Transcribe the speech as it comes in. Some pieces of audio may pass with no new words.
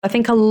I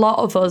think a lot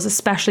of us,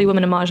 especially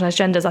women and marginalised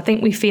genders, I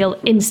think we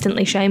feel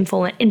instantly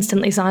shameful and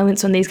instantly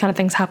silenced when these kind of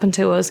things happen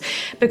to us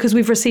because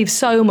we've received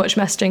so much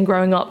messaging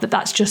growing up that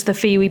that's just the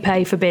fee we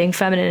pay for being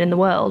feminine in the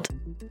world.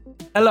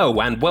 Hello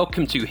and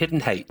welcome to Hidden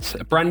Hate,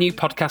 a brand new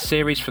podcast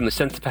series from the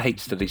Centre for Hate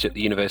Studies at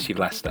the University of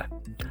Leicester.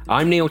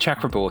 I'm Neil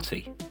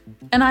Chakraborty.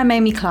 And I'm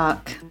Amy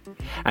Clark.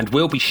 And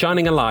we'll be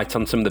shining a light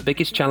on some of the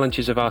biggest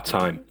challenges of our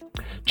time.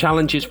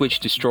 Challenges which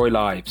destroy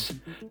lives.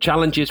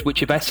 Challenges which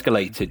have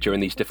escalated during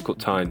these difficult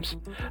times.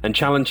 And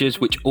challenges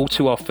which all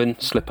too often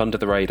slip under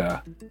the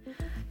radar.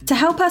 To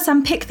help us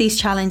unpick these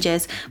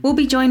challenges, we'll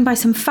be joined by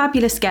some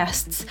fabulous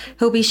guests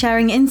who'll be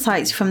sharing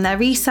insights from their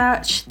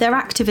research, their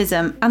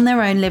activism, and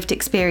their own lived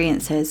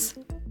experiences.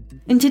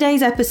 In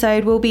today's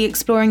episode, we'll be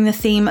exploring the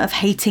theme of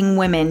hating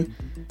women.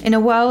 In a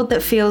world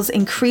that feels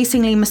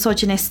increasingly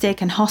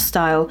misogynistic and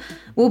hostile,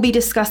 we'll be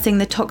discussing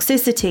the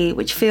toxicity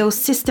which feels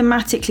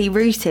systematically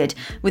rooted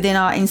within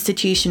our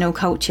institutional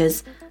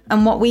cultures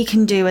and what we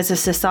can do as a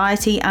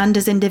society and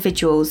as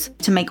individuals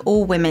to make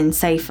all women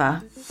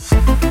safer.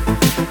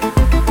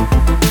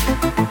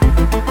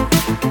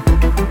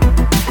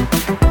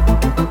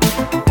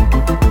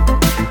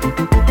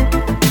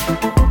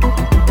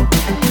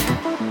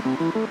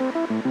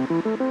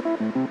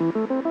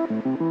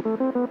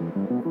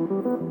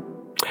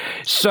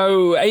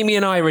 So, Amy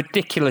and I are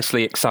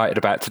ridiculously excited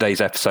about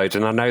today's episode,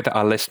 and I know that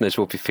our listeners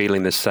will be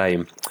feeling the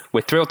same.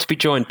 We're thrilled to be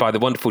joined by the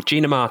wonderful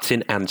Gina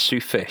Martin and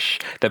Sue Fish.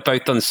 They've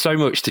both done so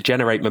much to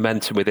generate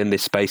momentum within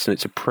this space, and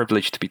it's a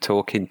privilege to be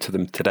talking to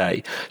them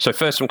today. So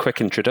first, some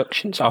quick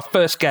introductions. Our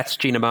first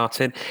guest, Gina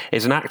Martin,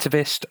 is an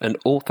activist, an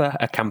author,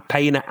 a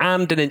campaigner,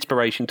 and an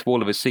inspiration to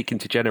all of us seeking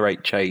to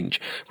generate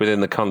change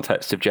within the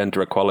context of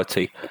gender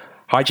equality.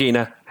 Hi,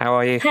 Gina. How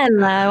are you?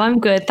 Hello, I'm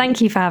good. Thank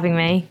you for having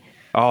me.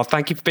 Oh,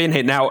 thank you for being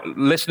here. Now,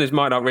 listeners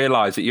might not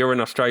realise that you're in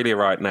Australia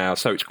right now,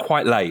 so it's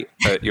quite late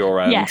at your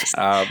end. Yes.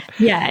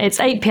 Yeah, it's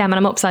 8 p.m. and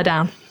I'm upside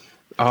down.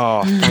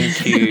 Oh,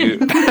 thank you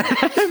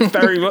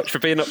very much for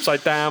being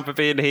upside down, for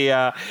being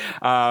here.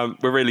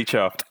 We're really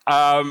chuffed.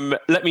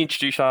 Let me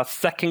introduce our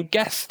second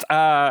guest,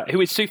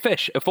 who is Sue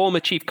Fish, a former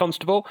Chief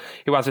Constable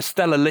who has a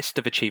stellar list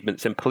of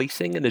achievements in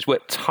policing and has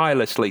worked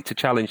tirelessly to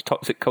challenge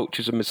toxic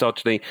cultures and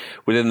misogyny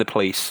within the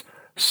police.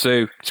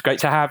 Sue, it's great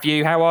to have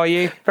you. How are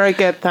you? Very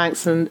good,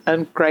 thanks,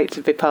 and great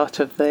to be part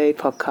of the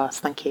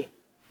podcast. Thank you.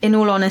 In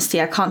all honesty,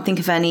 I can't think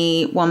of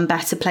anyone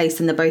better placed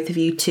than the both of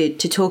you to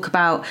talk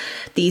about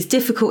these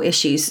difficult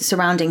issues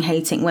surrounding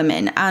hating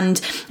women.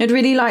 And I'd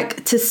really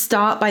like to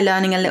start by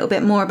learning a little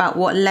bit more about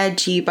what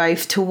led you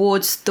both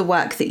towards the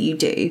work that you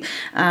do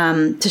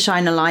to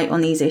shine a light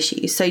on these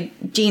issues. So,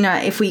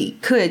 Gina, if we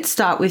could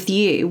start with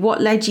you, what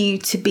led you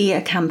to be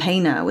a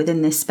campaigner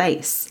within this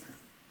space?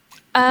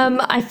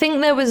 I think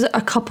there was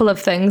a couple of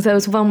things. There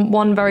was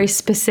one very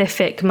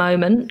specific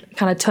moment,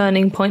 kind of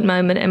turning point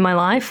moment in my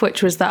life,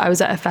 which was that I was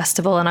at a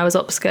festival and I was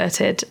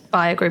upskirted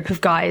by a group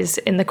of guys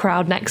in the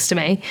crowd next to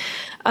me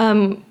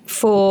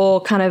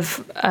for kind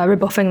of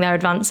rebuffing their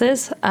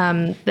advances.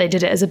 They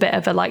did it as a bit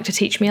of to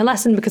teach me a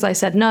lesson because I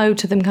said no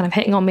to them kind of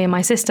hitting on me and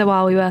my sister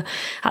while we were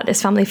at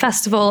this family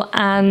festival.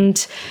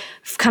 And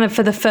kind of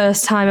for the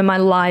first time in my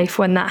life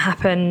when that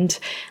happened,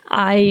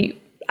 I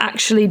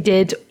actually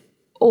did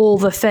all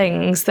the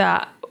things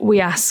that we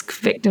ask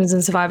victims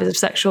and survivors of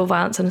sexual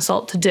violence and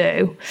assault to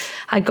do.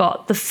 I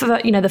got the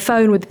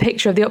phone with the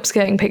picture of the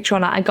upskirting picture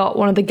on it. I got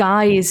one of the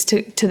guys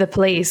to the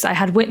police. I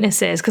had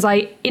witnesses because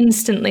I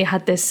instantly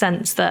had this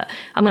sense that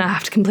I'm going to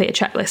have to complete a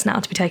checklist now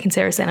to be taken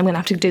seriously, and I'm going to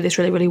have to do this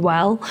really, really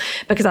well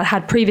because I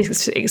had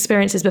previous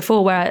experiences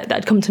before where that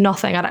had come to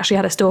nothing. I'd actually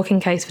had a stalking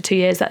case for 2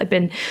 years that had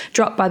been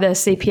dropped by the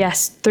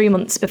CPS 3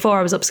 months before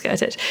I was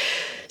upskirted.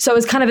 So I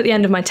was kind of at the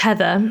end of my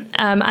tether,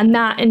 and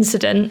that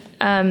incident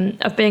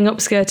of being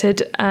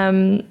upskirted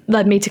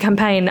led me to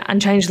campaign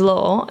and change the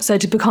law, so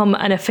to become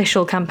an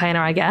official campaigner,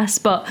 I guess.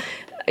 But,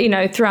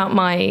 throughout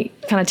my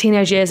kind of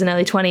teenage years and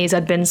early 20s,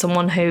 I'd been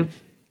someone who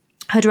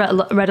had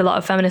read a lot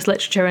of feminist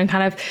literature and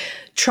kind of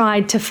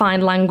tried to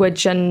find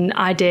language and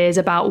ideas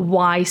about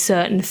why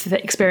certain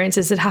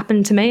experiences had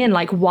happened to me and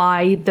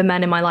why the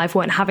men in my life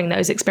weren't having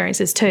those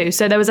experiences too.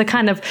 So there was a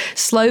kind of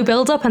slow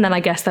build up, and then I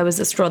guess there was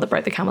the straw that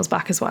broke the camel's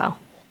back as well.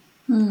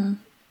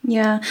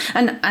 Yeah,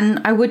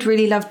 and I would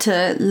really love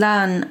to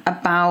learn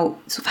about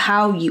sort of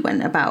how you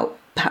went about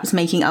perhaps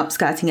making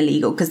upskirting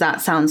illegal, because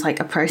that sounds like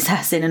a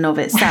process in and of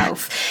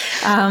itself.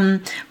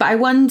 But I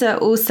wonder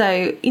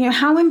also,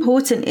 how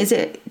important is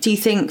it, do you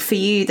think, for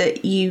you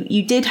that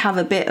you did have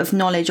a bit of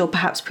knowledge or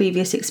perhaps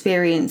previous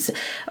experience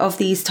of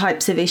these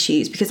types of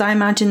issues? Because I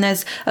imagine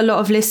there's a lot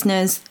of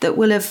listeners that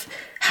will have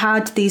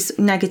had these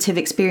negative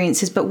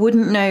experiences but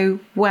wouldn't know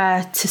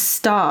where to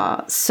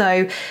start.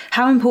 So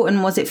how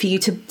important was it for you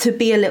to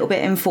be a little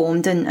bit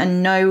informed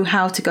and know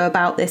how to go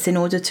about this in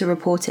order to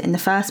report it in the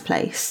first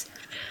place?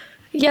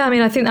 Yeah,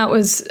 I think that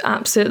was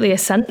absolutely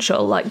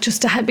essential,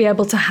 just to be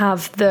able to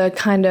have the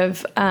kind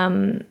of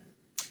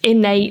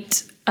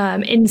innate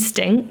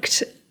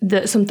instinct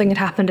that something had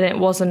happened and it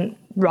wasn't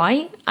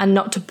right, and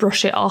not to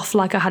brush it off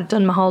like I had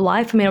done my whole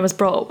life. I mean, I was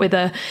brought up with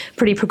a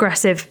pretty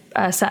progressive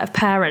set of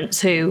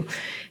parents who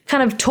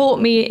kind of taught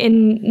me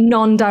in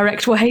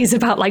non-direct ways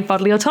about like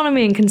bodily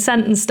autonomy and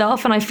consent and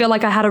stuff. And I feel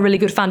like I had a really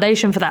good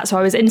foundation for that. So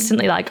I was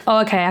instantly like, oh,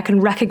 okay, I can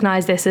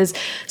recognize this as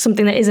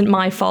something that isn't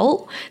my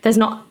fault. There's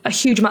not a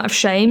huge amount of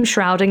shame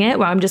shrouding it,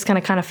 where I'm just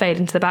going to kind of fade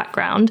into the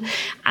background,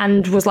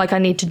 and was like, I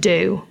need to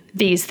do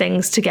these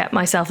things to get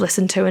myself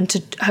listened to and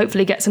to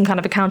hopefully get some kind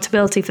of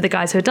accountability for the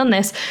guys who have done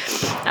this.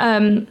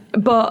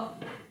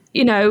 But,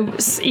 you know,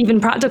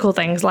 even practical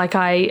things, like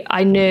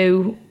I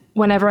knew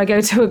whenever I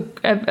go to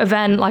a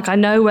event, like I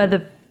know where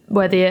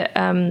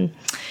the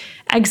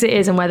exit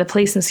is and where the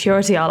police and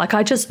security are. Like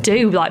I just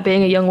do, like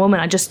being a young woman,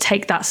 I just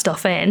take that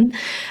stuff in.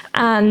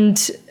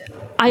 And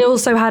I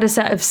also had a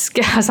set of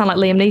skills. I sound like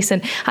Liam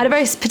Neeson. I had a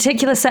very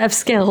particular set of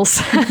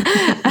skills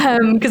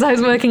because I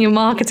was working in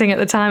marketing at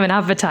the time and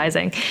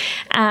advertising.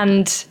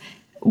 And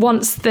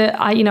once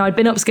I'd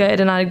been upskirted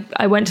and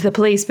I went to the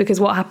police, because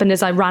what happened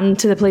is I ran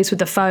to the police with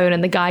the phone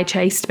and the guy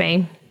chased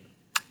me.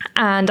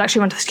 And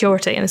actually went to the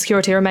security, and the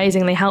security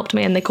amazingly helped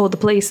me, and they called the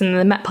police, and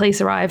the Met Police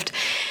arrived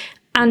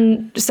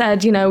and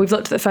said, you know, we've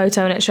looked at the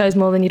photo and it shows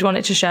more than you'd want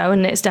it to show,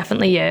 and it's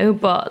definitely you,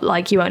 but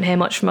like you won't hear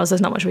much from us,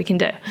 there's not much we can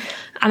do.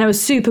 And I was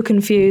super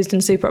confused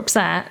and super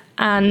upset.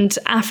 And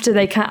after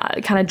they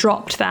kind of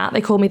dropped that, they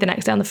called me the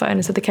next day on the phone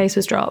and said the case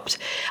was dropped.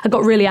 I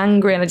got really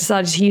angry and I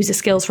decided to use the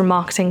skills from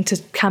marketing to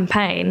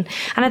campaign.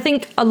 And I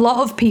think a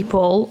lot of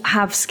people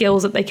have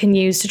skills that they can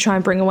use to try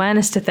and bring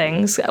awareness to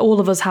things.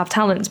 All of us have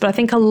talents, but I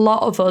think a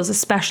lot of us,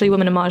 especially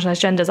women and marginalised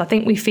genders, I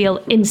think we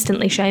feel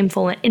instantly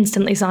shameful and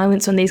instantly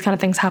silenced when these kind of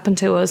things happen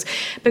to us,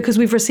 because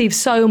we've received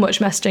so much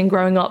messaging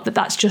growing up that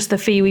that's just the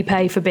fee we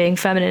pay for being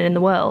feminine in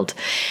the world.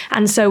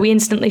 And so we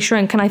instantly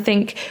shrink. And I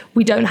think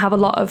we don't have a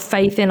lot of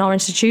faith in our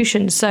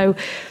institutions. So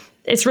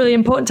it's really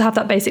important to have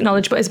that basic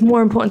knowledge, but it's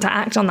more important to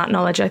act on that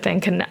knowledge, I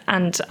think.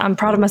 And I'm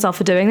proud of myself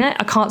for doing it.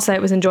 I can't say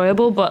it was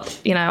enjoyable, but,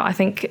 you know, I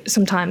think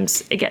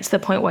sometimes it gets to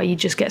the point where you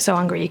just get so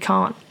angry you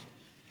can't.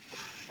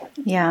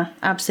 Yeah,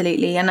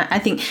 absolutely. And I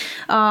think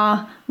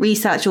our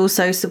research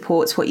also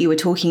supports what you were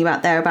talking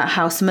about there, about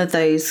how some of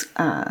those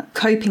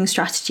coping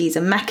strategies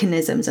and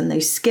mechanisms and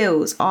those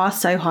skills are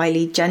so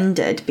highly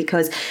gendered,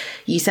 because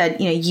you said,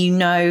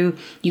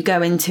 you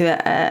go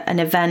into an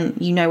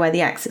event, you know where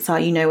the exits are,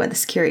 you know where the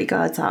security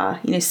guards are.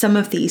 Some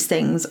of these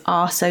things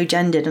are so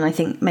gendered. And I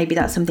think maybe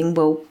that's something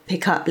we'll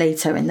pick up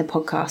later in the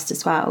podcast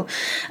as well.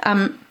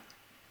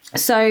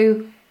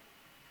 So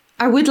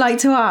I would like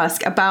to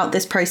ask about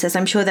this process.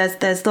 I'm sure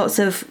there's lots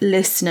of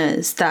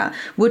listeners that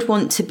would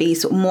want to be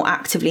sort of more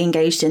actively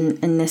engaged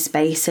in this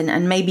space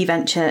and maybe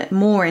venture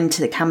more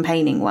into the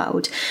campaigning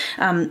world.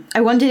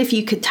 I wondered if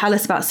you could tell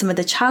us about some of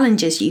the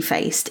challenges you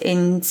faced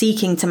in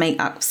seeking to make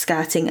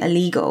upskirting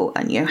illegal,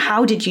 and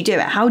how did you do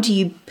it? How do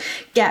you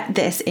get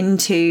this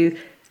into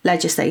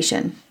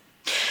legislation?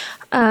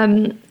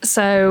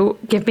 So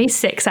give me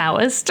 6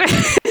 hours to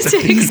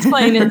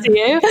explain it to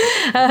you.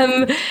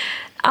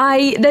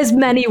 There's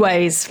many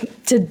ways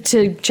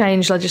to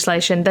change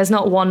legislation. There's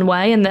not one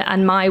way,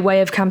 and my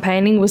way of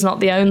campaigning was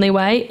not the only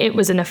way. It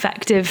was an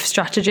effective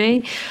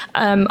strategy.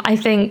 I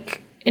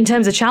think in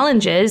terms of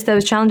challenges, there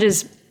was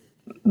challenges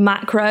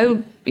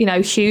macro,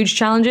 huge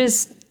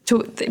challenges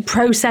to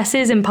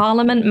processes in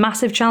Parliament,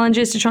 massive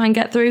challenges to try and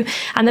get through.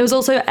 And there was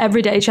also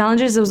everyday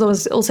challenges. There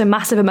was also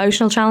massive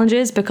emotional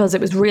challenges because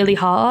it was really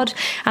hard.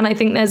 And I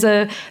think there's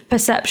a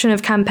perception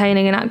of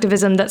campaigning and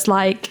activism that's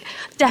like,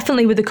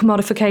 definitely with the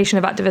commodification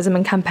of activism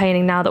and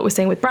campaigning now that we're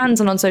seeing with brands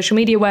and on social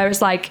media, where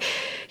it's like,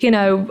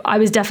 I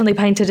was definitely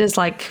painted as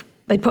like,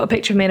 they put a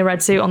picture of me in a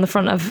red suit on the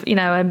front of,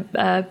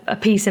 a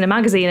piece in a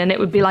magazine, and it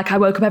would be like I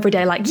woke up every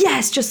day like,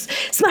 yes, just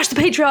smash the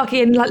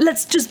patriarchy and like,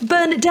 let's just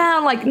burn it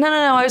down. Like, no,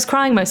 I was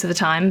crying most of the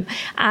time,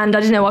 and I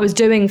didn't know what I was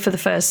doing for the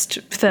first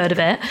third of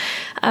it.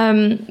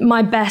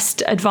 My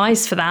best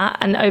advice for that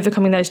and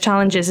overcoming those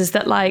challenges is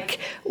that, like,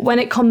 when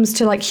it comes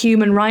to like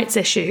human rights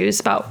issues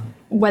about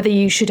whether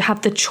you should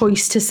have the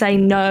choice to say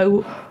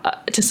no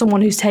to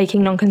someone who's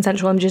taking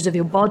non-consensual images of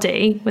your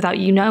body without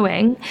you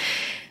knowing,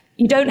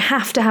 you don't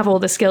have to have all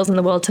the skills in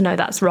the world to know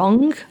that's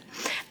wrong.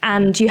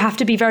 And you have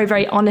to be very,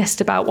 very honest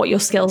about what your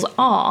skills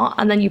are.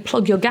 And then you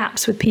plug your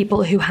gaps with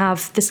people who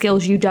have the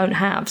skills you don't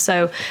have.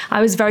 So I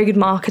was a very good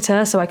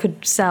marketer, so I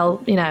could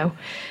sell, I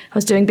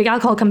was doing big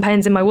alcohol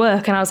campaigns in my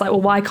work. And I was like,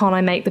 well, why can't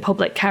I make the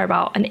public care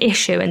about an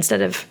issue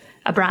instead of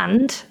a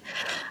brand?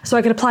 So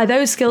I could apply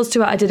those skills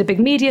to it. I did a big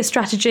media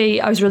strategy.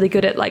 I was really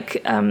good at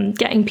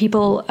getting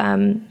people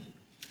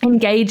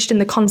engaged in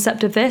the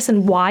concept of this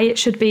and why it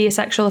should be a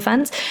sexual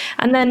offence.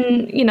 And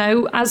then,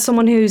 as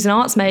someone who's an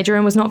arts major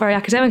and was not very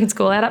academic in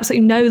school, I had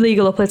absolutely no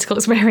legal or political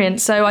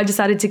experience. So I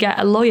decided to get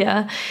a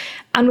lawyer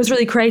and was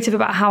really creative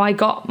about how I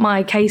got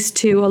my case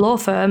to a law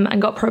firm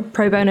and got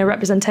pro bono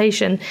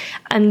representation.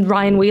 And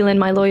Ryan Whelan,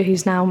 my lawyer,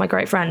 who's now my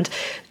great friend,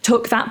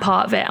 took that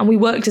part of it. And we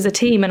worked as a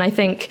team. And I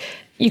think,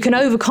 you can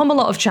overcome a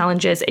lot of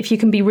challenges if you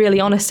can be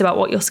really honest about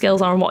what your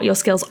skills are and what your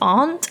skills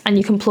aren't, and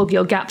you can plug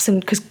your gaps in,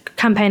 because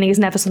campaigning is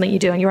never something you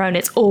do on your own.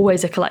 It's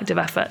always a collective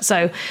effort.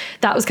 So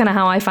that was kind of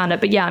how I found it.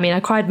 But yeah, I mean, I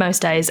cried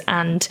most days,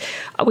 and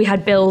we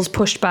had bills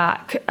pushed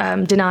back,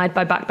 denied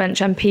by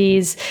backbench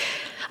MPs.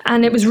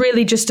 And it was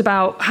really just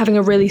about having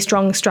a really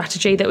strong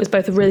strategy that was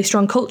both a really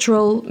strong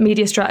cultural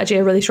media strategy,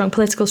 a really strong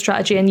political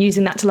strategy, and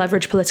using that to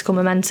leverage political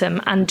momentum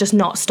and just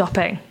not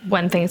stopping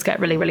when things get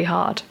really, really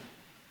hard.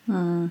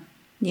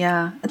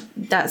 Yeah,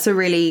 that's a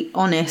really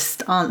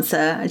honest answer.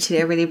 Actually,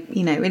 I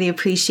really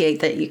appreciate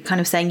that you kind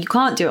of saying you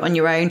can't do it on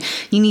your own.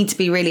 You need to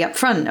be really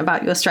upfront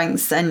about your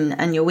strengths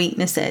and your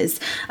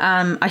weaknesses.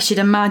 I should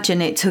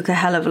imagine it took a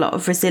hell of a lot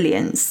of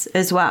resilience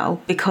as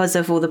well because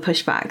of all the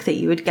pushback that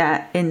you would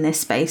get in this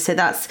space. So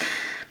that's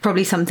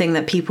probably something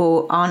that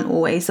people aren't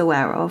always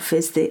aware of,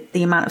 is the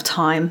amount of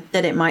time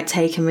that it might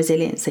take and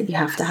resilience that you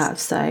have to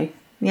have. So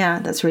yeah,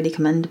 that's really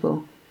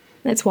commendable.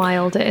 It's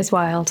wild. It is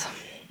wild.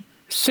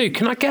 Sue,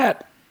 can I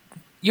get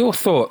your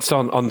thoughts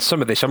on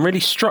some of this? I'm really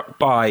struck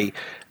by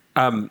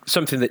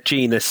something that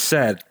Gina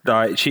said.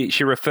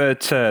 She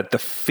referred to the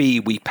fee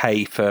we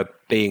pay for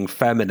being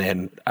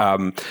feminine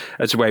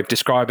as a way of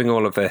describing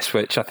all of this,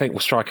 which I think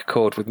will strike a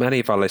chord with many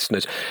of our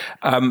listeners.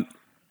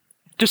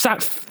 Does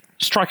that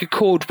strike a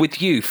chord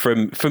with you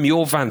from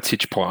your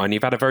vantage point? And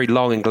you've had a very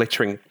long and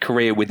glittering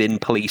career within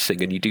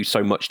policing, and you do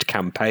so much to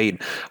campaign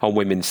on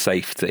women's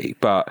safety.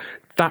 But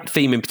that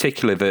theme in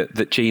particular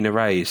that Gina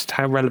raised,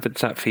 how relevant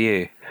is that for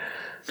you?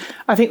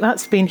 I think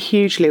that's been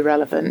hugely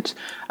relevant,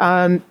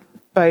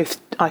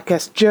 both, I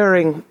guess,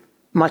 during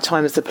my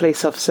time as a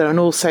police officer and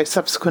also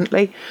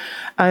subsequently.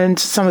 And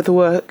some of the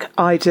work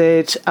I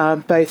did,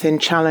 both in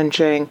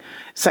challenging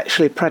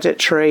sexually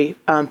predatory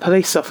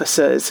police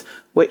officers,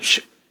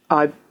 which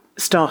I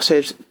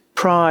started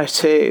prior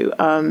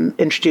to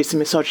introducing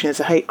misogyny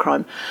as a hate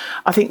crime.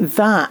 I think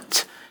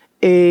that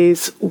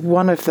is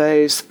one of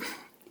those...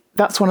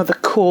 That's one of the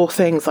core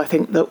things I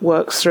think that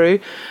works through.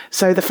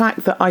 So the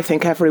fact that I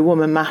think every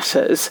woman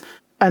matters,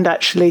 and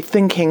actually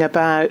thinking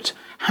about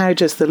how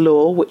does the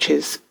law, which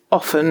is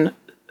often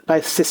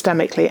both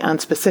systemically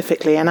and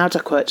specifically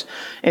inadequate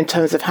in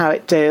terms of how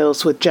it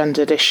deals with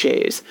gendered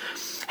issues,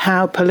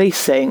 how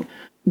policing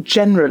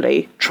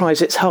generally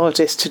tries its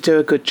hardest to do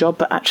a good job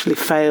but actually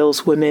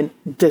fails women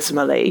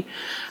dismally.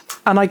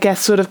 And I guess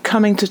sort of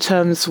coming to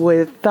terms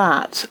with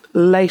that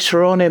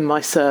later on in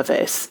my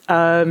service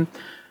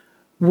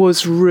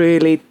was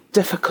really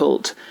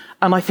difficult.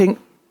 And I think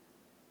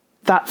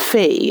that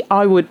fee,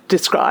 I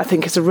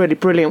think it's a really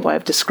brilliant way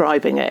of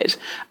describing it.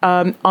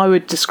 I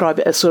would describe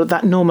it as sort of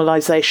that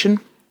normalisation.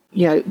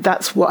 You know,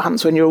 that's what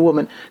happens when you're a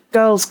woman.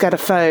 Girls get a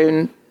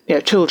phone,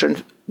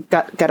 children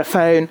get a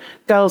phone,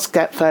 girls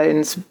get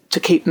phones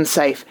to keep them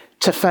safe,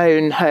 to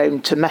phone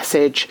home, to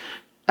message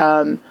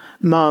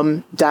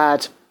mum,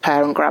 dad,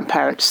 parent,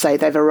 grandparent to say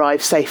they've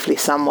arrived safely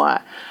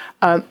somewhere.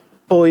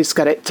 Boys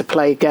get it to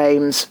play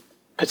games,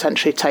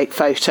 potentially take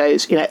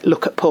photos,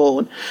 look at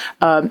porn.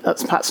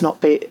 That's perhaps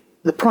not be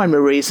the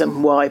primary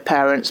reason why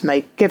parents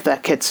may give their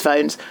kids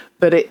phones,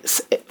 but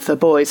it's for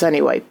boys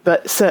anyway.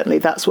 But certainly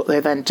that's what they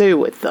then do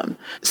with them.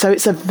 So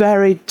it's a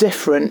very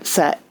different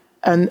set,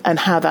 and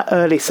how that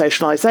early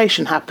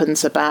socialisation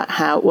happens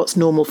about what's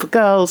normal for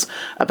girls,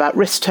 about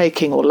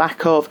risk-taking or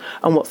lack of,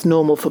 and what's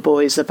normal for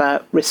boys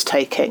about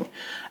risk-taking.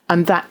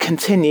 And that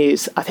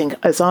continues, I think,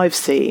 as I've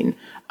seen,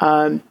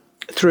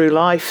 through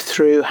life,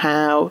 through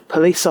how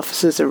police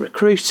officers are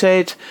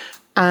recruited.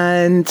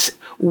 And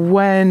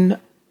when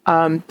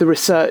the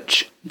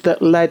research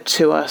that led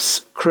to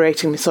us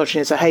creating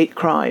misogyny as a hate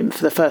crime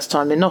for the first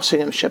time in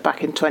Nottinghamshire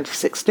back in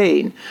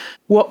 2016,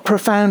 what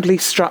profoundly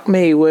struck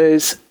me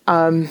was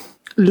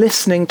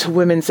listening to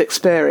women's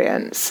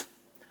experience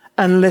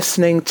and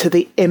listening to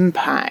the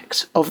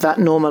impact of that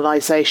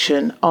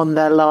normalisation on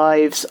their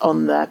lives,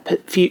 on their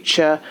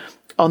future,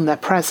 on their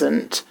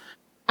present,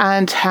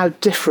 and how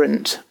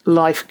different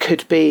life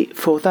could be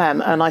for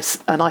them. And I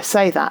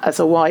say that as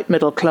a white,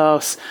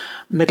 middle-class,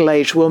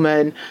 middle-aged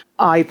woman.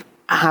 I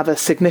have a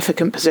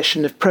significant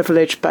position of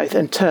privilege, both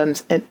in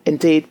terms,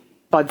 indeed,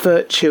 by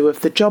virtue of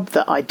the job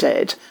that I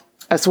did,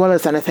 as well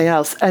as anything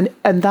else. And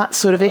that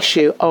sort of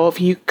issue of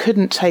you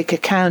couldn't take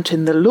account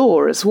in the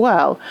law as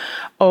well,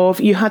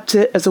 of you had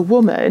to, as a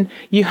woman,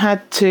 you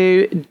had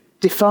to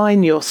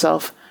define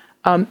yourself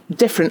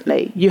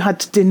differently. You had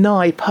to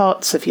deny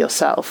parts of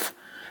yourself.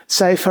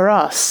 So for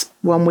us,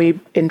 when we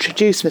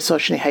introduce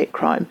misogyny, hate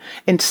crime,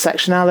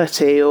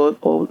 intersectionality,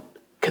 or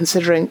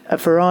considering a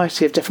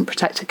variety of different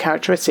protected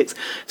characteristics,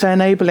 so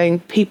enabling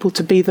people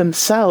to be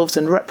themselves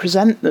and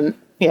represent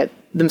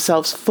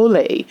themselves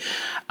fully,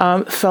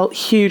 felt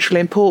hugely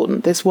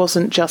important. This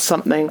wasn't just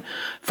something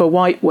for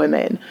white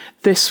women.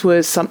 This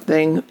was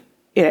something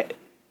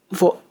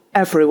for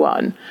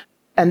everyone.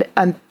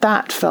 And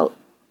that felt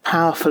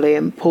powerfully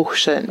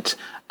important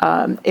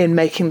in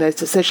making those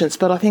decisions.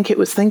 But I think it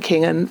was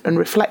thinking and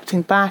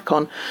reflecting back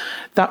on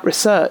that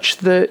research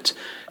that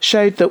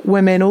showed that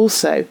women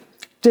also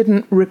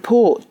didn't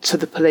report to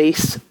the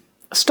police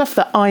stuff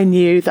that I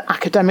knew that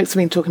academics have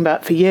been talking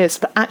about for years,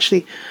 but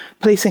actually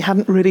policing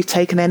hadn't really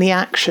taken any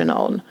action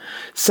on.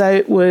 So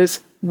it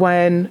was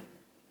when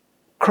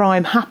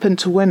crime happened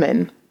to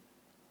women,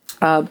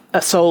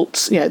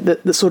 assaults,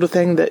 the sort of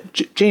thing that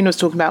Gina was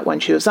talking about when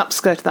she was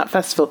upskirting that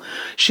festival,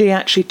 she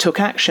actually took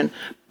action,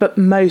 but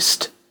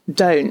most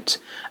don't.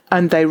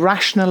 And they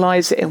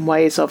rationalise it in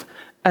ways of,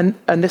 and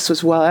this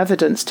was well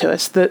evidenced to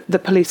us, that the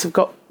police have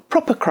got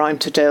proper crime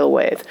to deal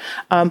with,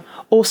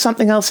 or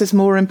something else is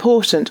more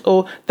important,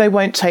 or they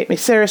won't take me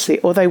seriously,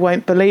 or they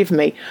won't believe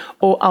me,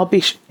 or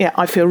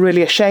I feel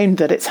really ashamed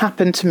that it's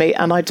happened to me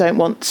and I don't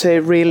want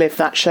to relive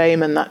that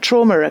shame and that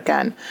trauma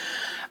again.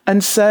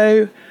 And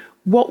so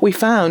what we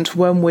found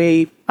when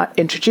we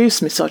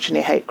introduced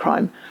misogyny hate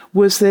crime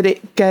was that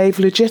it gave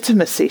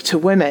legitimacy to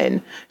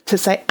women to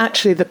say,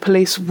 actually, the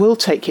police will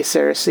take you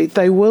seriously.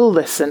 They will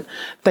listen.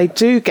 They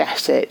do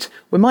get it.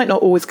 We might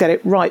not always get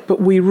it right,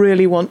 but we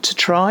really want to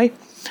try.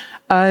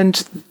 And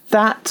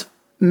that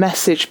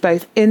message,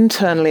 both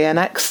internally and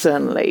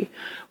externally,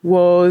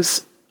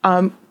 was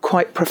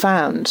quite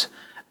profound.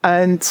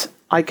 And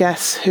I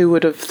guess who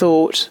would have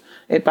thought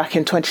it back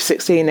in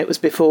 2016, it was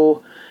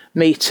before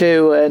Me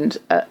Too and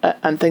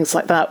things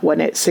like that, when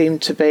it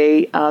seemed to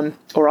be,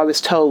 or I was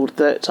told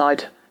that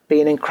I'd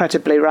been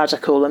incredibly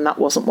radical and that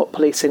wasn't what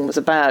policing was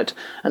about,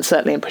 and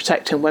certainly in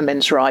protecting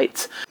women's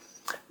rights,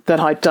 that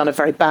I'd done a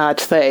very bad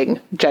thing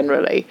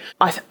generally.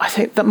 I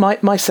think that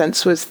my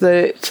sense was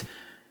that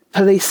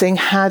policing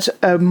had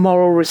a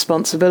moral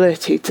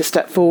responsibility to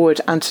step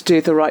forward and to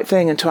do the right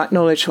thing and to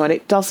acknowledge when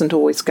it doesn't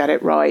always get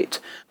it right,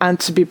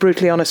 and to be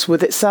brutally honest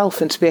with itself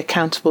and to be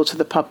accountable to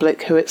the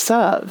public who it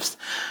serves.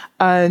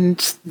 And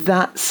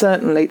that's,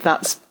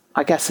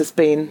 I guess,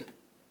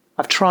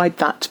 I've tried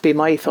that to be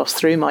my ethos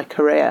through my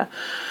career.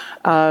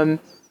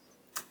 But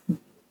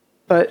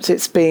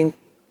it's been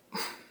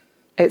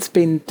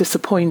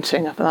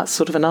disappointing, that's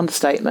sort of an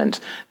understatement,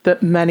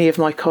 that many of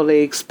my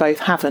colleagues both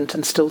haven't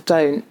and still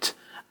don't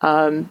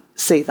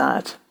see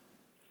that.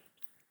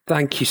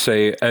 Thank you,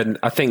 Sue. And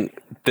I think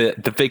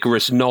the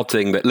vigorous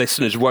nodding that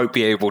listeners won't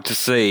be able to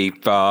see,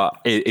 but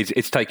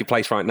it's taking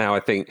place right now,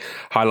 I think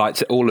highlights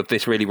that all of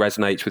this really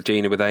resonates with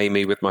Gina, with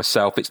Amy, with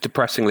myself. It's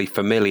depressingly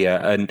familiar.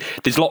 And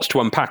there's lots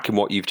to unpack in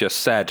what you've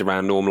just said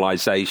around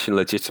normalisation,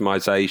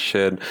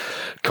 legitimisation,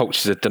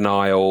 cultures of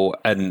denial.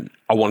 And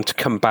I want to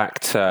come back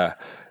to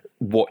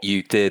what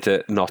you did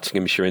at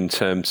Nottinghamshire in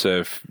terms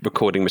of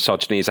recording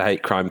misogyny as a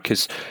hate crime,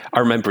 because I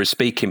remember us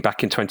speaking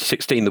back in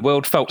 2016. The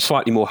world felt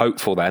slightly more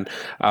hopeful then,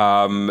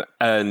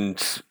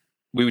 and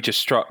we were just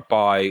struck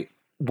by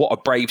what a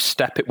brave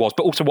step it was,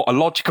 but also what a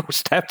logical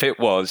step it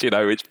was.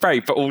 It's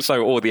brave, but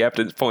also all the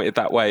evidence pointed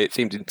that way. It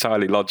seemed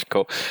entirely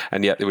logical,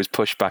 and yet there was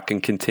pushback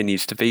and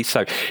continues to be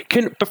so.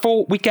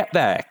 Before we get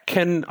there,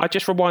 can I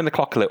just rewind the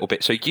clock a little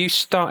bit? So you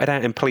started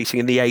out in policing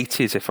in the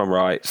 80s, if I'm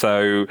right.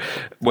 So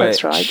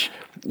that's right.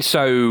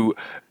 So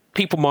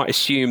people might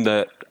assume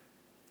that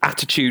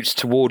attitudes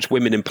towards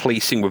women in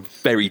policing were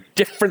very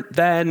different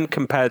then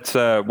compared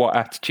to what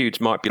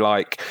attitudes might be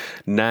like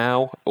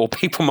now, or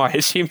people might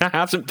assume there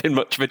hasn't been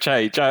much of a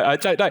change. I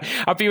don't know.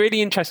 I'd be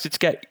really interested to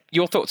get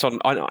your thoughts on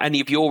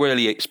any of your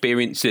early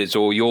experiences,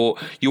 or your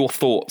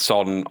thoughts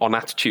on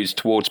attitudes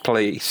towards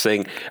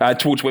policing,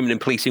 towards women in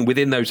policing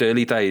within those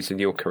early days in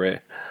your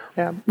career.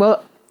 Yeah,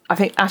 well, I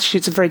think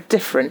attitudes are very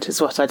different,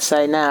 is what I'd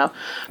say now.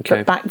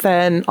 Okay. But back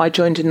then, I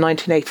joined in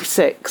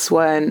 1986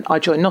 when I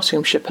joined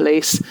Nottinghamshire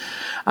Police,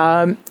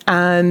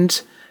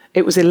 and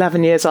it was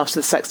 11 years after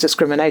the Sex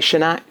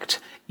Discrimination Act,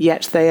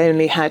 yet they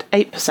only had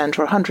 8%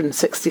 or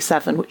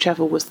 167,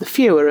 whichever was the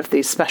fewer of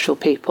these special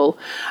people,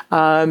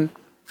 in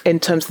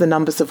terms of the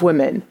numbers of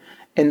women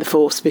in the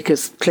force,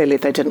 because clearly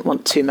they didn't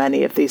want too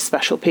many of these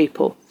special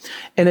people.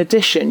 In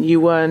addition,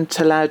 you weren't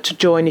allowed to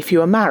join if you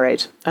were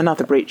married,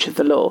 another breach of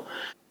the law.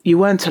 You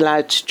weren't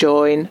allowed to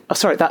join,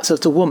 that's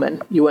as a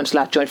woman, you weren't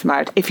allowed to join if you're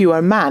married. If you were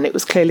a man, it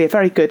was clearly a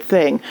very good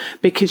thing,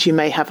 because you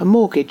may have a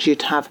mortgage,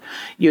 you'd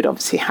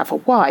obviously have a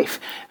wife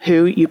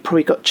who you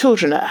probably got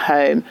children at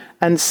home,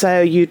 and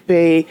so you'd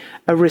be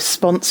a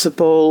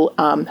responsible,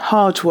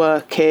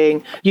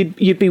 hardworking,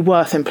 you'd be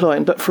worth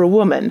employing. But for a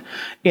woman,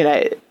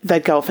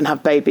 they'd go off and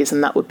have babies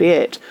and that would be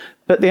it.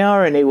 But the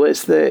irony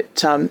was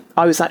that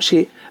I was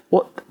actually,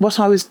 what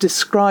I was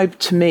described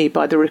to me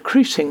by the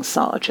recruiting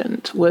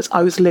sergeant was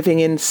I was living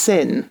in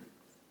sin.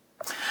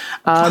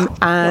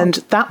 And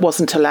that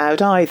wasn't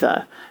allowed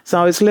either.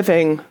 So I was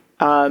living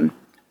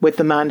with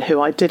the man who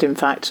I did, in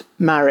fact,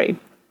 marry.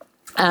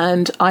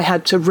 And I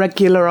had to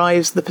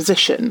regularise the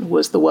position,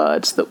 was the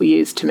words that were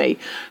used to me,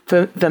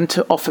 for them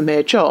to offer me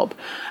a job.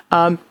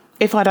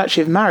 If I'd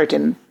actually have married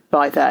him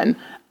by then,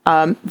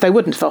 they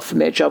wouldn't have offered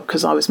me a job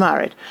because I was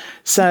married.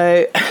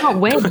 So,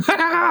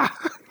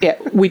 yeah,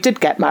 we did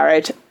get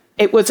married.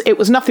 It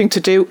was nothing to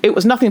do. It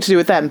was nothing to do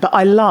with them. But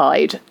I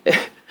lied.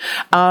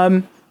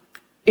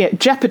 It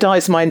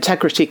jeopardised my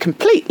integrity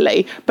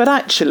completely. But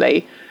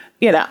actually,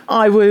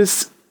 I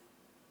was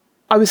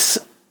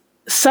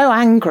so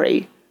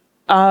angry.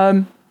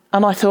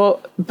 And I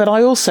thought, but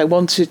I also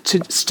wanted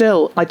to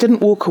still, I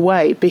didn't walk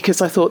away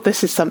because I thought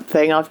this is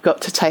something I've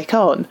got to take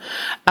on.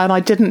 And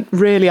I didn't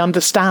really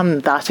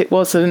understand that. It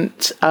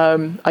wasn't,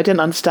 I didn't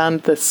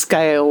understand the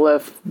scale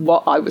of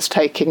what I was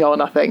taking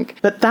on, I think.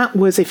 But that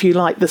was, if you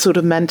like, the sort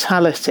of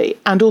mentality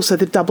and also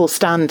the double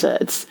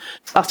standards,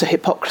 utter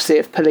hypocrisy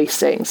of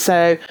policing.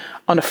 So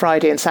on a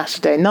Friday and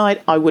Saturday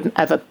night, I wouldn't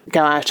ever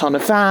go out on a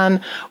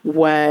van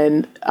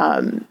when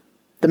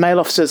the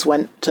male officers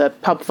went to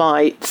pub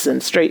fights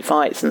and street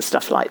fights and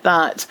stuff like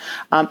that,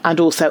 and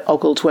also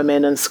ogled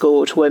women and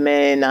scored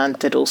women and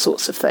did all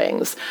sorts of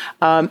things,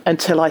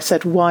 until I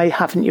said, why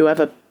haven't you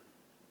ever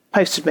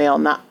posted me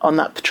on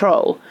that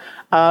patrol?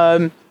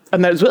 And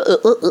there was,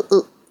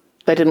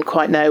 they didn't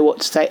quite know what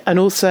to say. And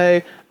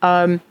also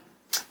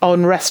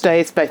on rest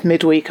days, both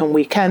midweek and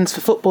weekends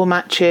for football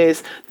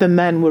matches, the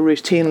men were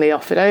routinely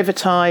offered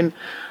overtime.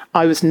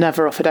 I was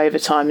never offered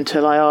overtime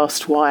until I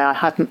asked why I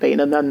hadn't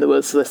been, and then there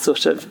was this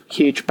sort of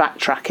huge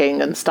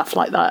backtracking and stuff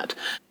like that.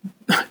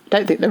 I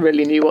don't think they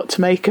really knew what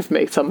to make of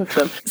me, some of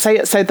them.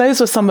 So those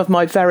were some of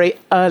my very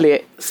early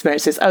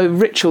experiences. Oh,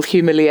 ritual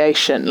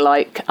humiliation,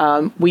 like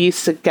we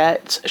used to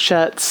get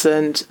shirts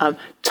and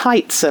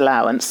tights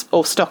allowance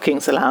or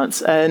stockings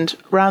allowance, and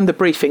round the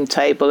briefing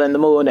table in the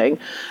morning,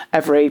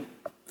 every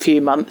few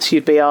months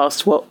you'd be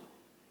asked what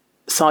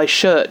size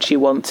shirt you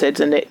wanted,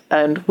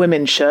 and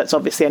women's shirts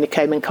obviously only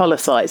came in collar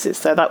sizes,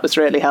 so that was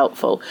really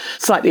helpful.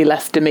 Slightly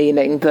less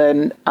demeaning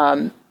than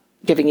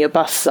giving you a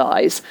bust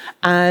size,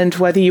 and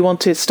whether you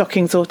wanted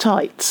stockings or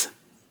tights.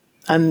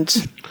 And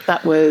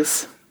that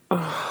was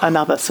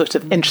another sort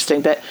of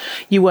interesting bit.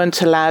 You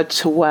weren't allowed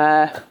to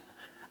wear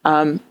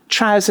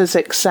trousers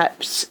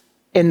except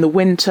in the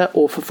winter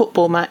or for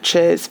football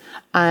matches,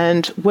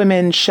 and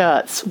women's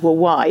shirts were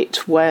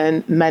white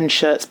when men's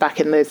shirts back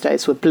in those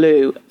days were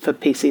blue for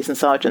PCs and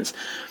sergeants.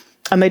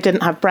 And they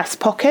didn't have breast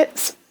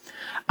pockets,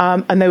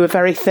 and they were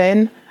very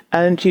thin,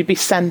 and you'd be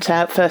sent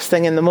out first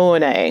thing in the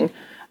morning,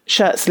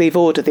 shirt sleeve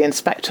order, the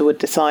inspector would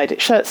decide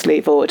it, shirt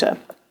sleeve order,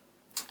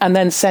 and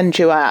then send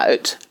you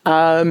out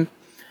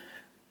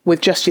with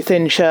just your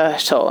thin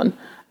shirt on,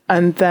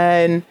 and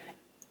then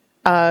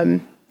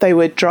they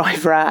would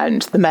drive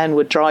round, the men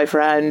would drive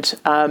round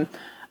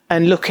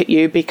and look at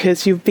you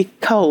because you'd be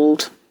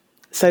cold.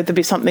 So there'd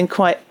be something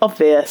quite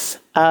obvious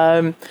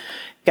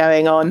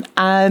going on.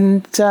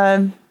 And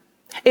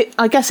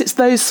I guess it's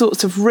those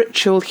sorts of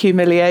ritual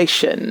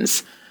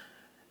humiliations.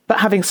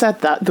 But having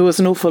said that, there was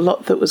an awful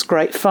lot that was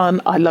great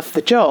fun. I loved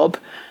the job.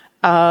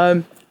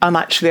 And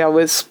actually I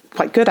was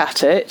quite good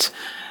at it.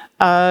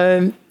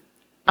 And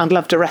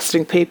loved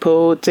arresting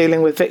people,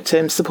 dealing with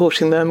victims,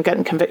 supporting them,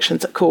 getting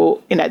convictions at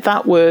court. You know,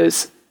 that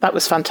was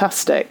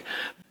fantastic.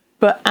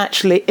 But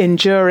actually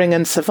enduring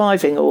and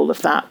surviving all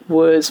of that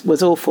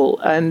was awful.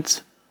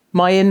 And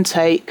my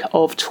intake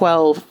of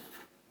 12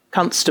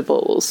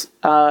 constables,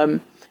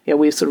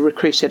 we sort of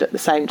recruited at the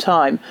same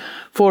time.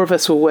 4 of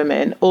us were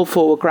women, all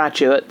 4 were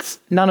graduates.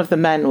 None of the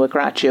men were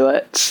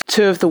graduates.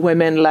 2 of the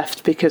women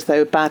left because they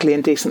were badly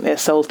indecently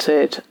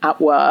assaulted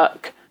at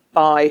work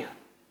by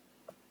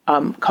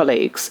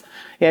colleagues.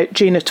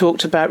 Gina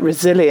talked about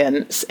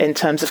resilience in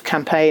terms of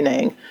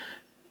campaigning.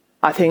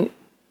 I think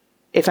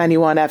if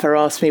anyone ever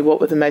asked me what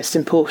were the most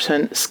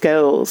important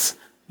skills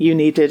you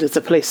needed as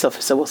a police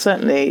officer, well,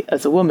 certainly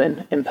as a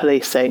woman in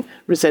policing,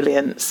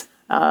 resilience,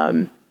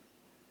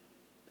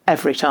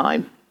 every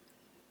time.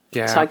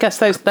 Yeah, so I guess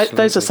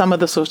those are some of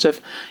the sort of,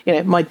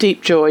 my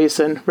deep joys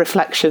and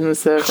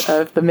reflections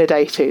of the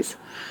mid-'80s.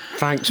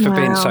 Thanks for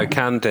being so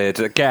candid.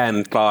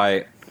 Again,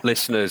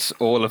 listeners,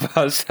 all of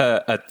us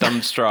are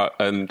dumbstruck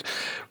and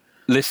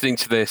listening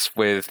to this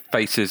with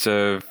faces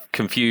of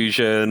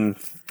confusion,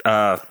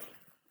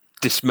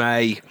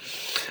 dismay,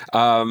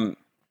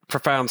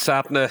 profound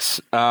sadness.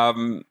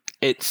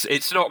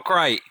 It's not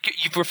great.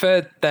 You've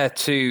referred there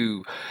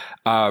to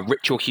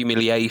ritual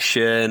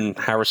humiliation,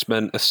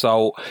 harassment,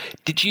 assault.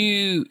 Did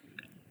you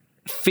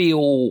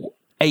feel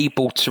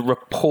able to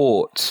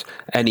report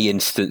any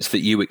instance that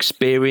you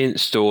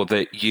experienced or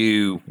that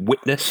you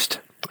witnessed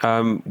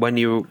when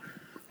you were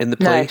in the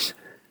police?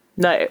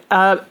 No.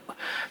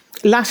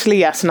 Latterly,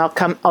 yes, and I'll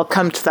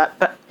come to that,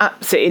 but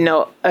absolutely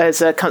not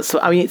as a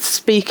constable. I mean,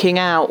 speaking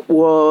out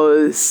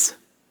was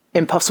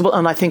impossible,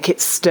 and I think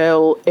it's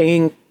still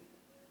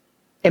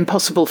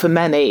impossible for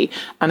many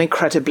and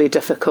incredibly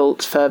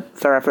difficult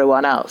for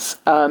everyone else.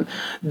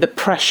 The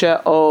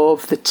pressure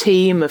of the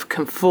team, of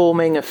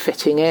conforming, of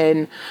fitting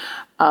in,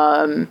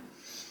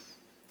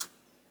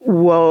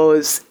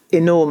 was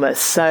enormous.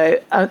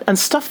 So, and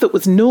stuff that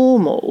was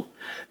normal.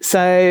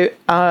 So,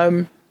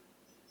 on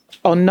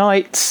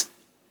nights,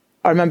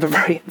 I remember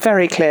very,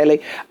 very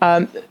clearly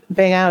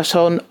being out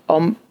on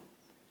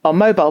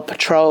mobile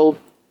patrol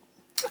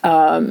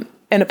in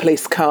a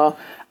police car.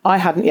 I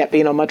hadn't yet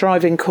been on my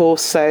driving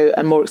course, so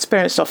a more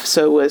experienced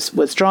officer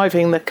was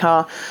driving the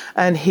car,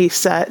 and he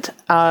said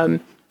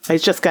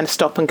he's just going to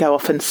stop and go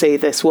off and see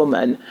this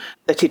woman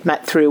that he'd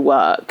met through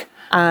work.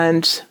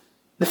 And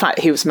the fact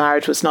that he was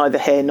married was neither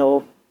here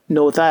nor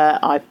there.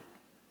 I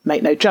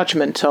make no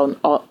judgment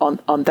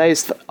on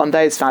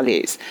those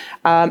values.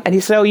 And he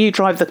said, "Oh, you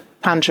drive the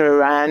Panda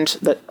around,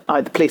 the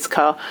police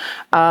car,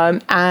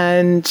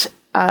 and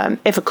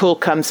if a call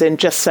comes in,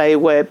 just say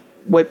we're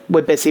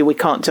busy, we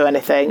can't do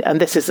anything, and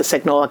this is the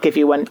signal I'll give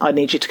you when I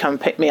need you to come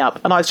and pick me up."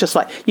 And I was just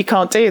like, "You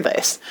can't do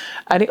this."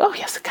 And he, "Oh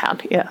yes, I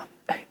can. Yeah,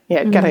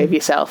 get over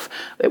yourself."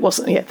 It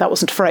wasn't, that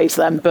wasn't a phrase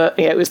then, but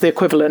it was the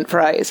equivalent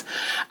phrase.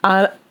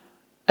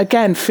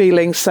 Again,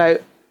 feeling so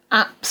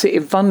absolutely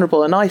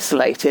vulnerable and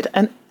isolated,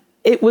 and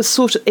it was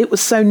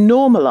so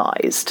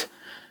normalised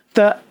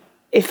that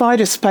if I'd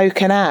have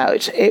spoken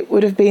out, it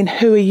would have been,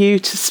 "Who are you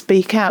to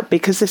speak out?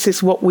 Because this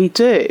is what we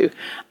do."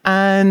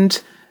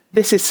 And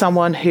this is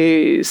someone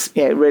who's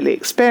really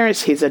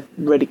experienced. He's a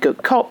really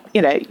good cop.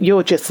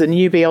 You're just the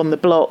newbie on the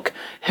block.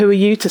 Who are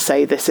you to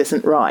say this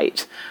isn't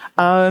right?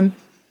 And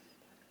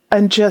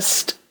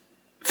just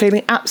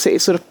feeling absolutely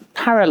sort of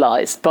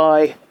paralysed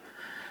by,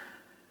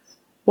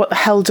 what the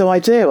hell do I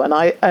do?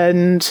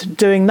 And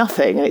doing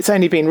nothing. And it's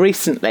only been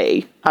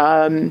recently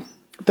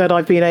that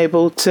I've been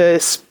able to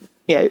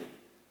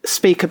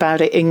speak about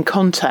it in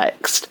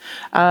context.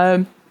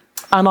 And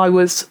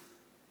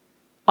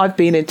I've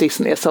been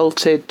indecently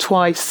assaulted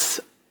twice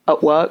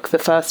at work. The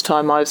first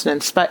time I was an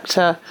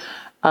inspector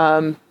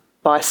by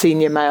a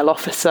senior male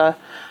officer,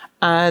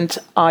 and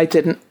I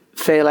didn't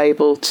feel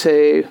able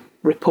to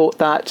report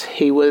that.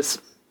 He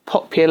was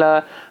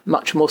popular,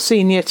 much more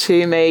senior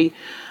to me.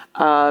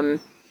 I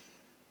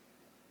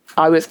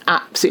was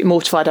absolutely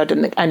mortified. I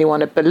didn't think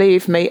anyone would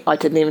believe me. I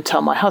didn't even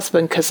tell my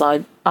husband because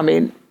I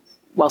mean,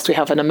 whilst we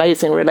have an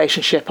amazing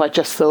relationship, I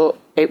just thought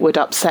it would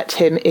upset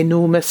him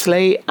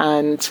enormously.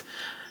 And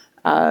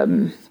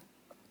then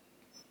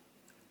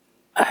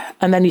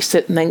you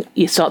sit and think,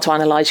 you start to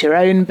analyse your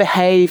own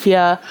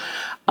behaviour.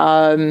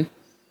 And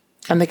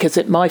think, is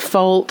it my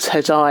fault?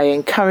 Had I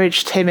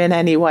encouraged him in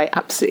any way?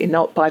 Absolutely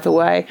not, by the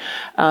way.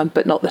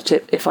 But not that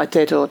if I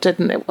did or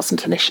didn't, it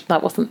wasn't an issue.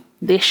 That wasn't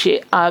the issue.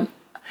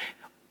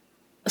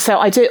 So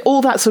I did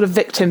all that sort of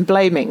victim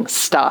blaming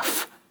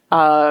stuff.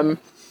 I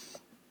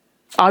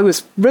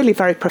was really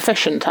very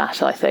proficient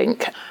at, I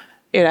think,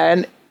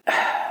 and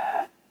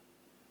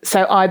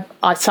so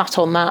I sat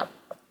on that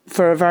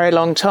for a very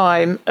long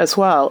time as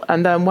well.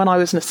 And then when I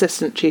was an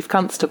assistant chief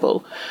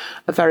constable,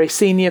 a very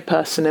senior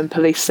person in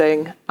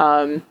policing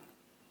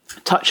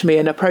touched me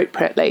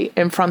inappropriately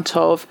in front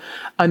of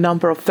a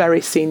number of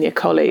very senior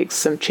colleagues,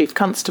 some chief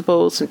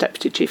constables, some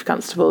deputy chief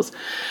constables,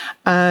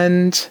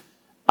 and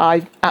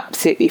I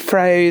absolutely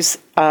froze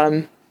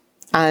and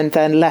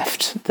then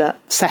left that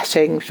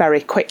setting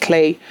very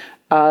quickly.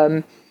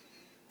 And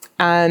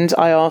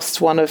I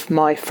asked one of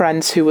my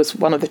friends, who was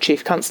one of the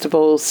chief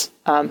constables,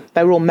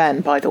 they were all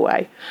men, by the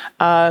way,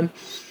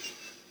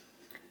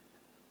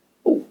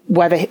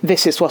 whether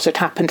this is what had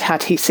happened,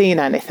 had he seen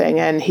anything.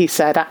 And he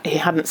said he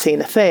hadn't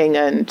seen a thing,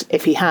 and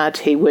if he had,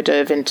 he would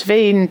have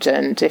intervened,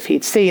 and if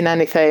he'd seen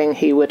anything,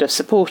 he would have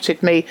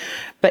supported me,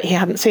 but he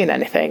hadn't seen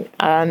anything.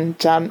 And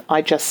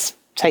I just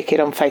take it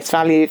on face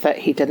value that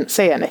he didn't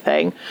see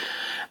anything.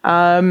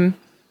 But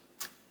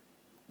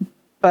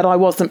I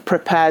wasn't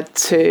prepared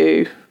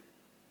to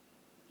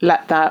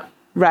let that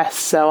rest.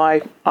 So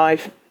I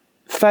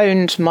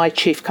phoned my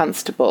chief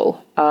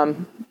constable,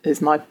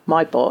 who's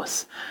my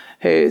boss,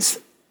 who's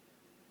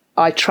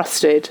I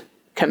trusted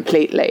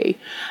completely.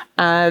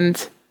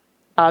 And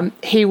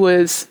he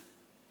was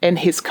in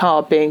his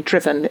car being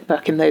driven.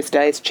 Back in those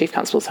days, chief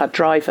constables had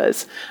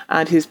drivers,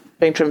 and he's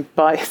being driven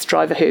by his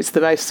driver, who's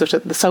the most sort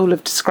of the soul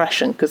of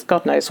discretion, because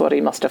God knows what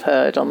he must have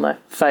heard on the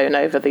phone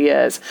over the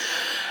years.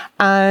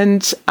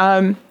 And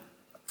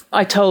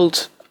I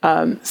told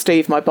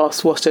Steve, my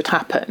boss, what had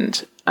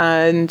happened,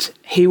 and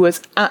he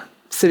was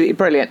absolutely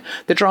brilliant.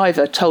 The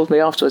driver told me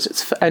afterwards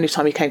it's the only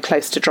time he came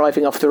close to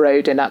driving off the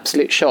road in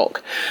absolute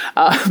shock.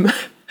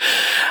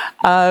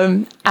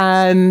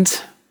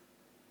 And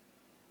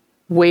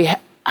we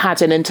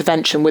had an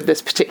intervention with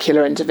this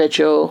particular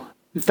individual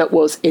that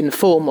was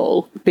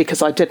informal,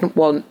 because I didn't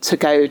want to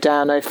go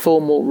down a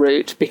formal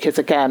route, because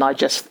again,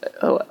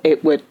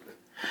 it would,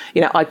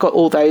 I got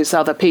all those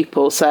other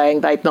people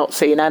saying they'd not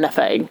seen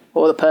anything,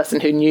 or the person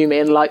who knew me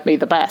and liked me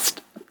the best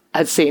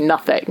had seen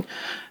nothing.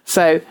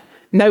 So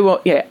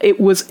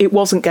it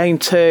wasn't going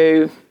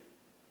to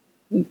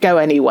go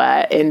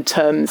anywhere in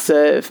terms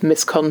of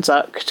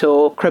misconduct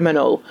or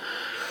criminal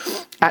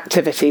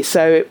activity.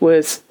 So it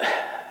was,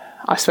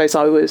 I suppose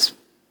I was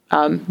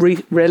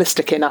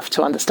realistic enough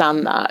to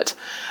understand that.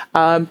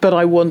 But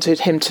I wanted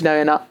him to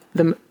know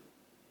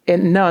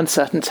in no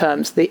uncertain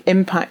terms the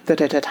impact that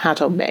it had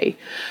had on me,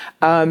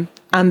 and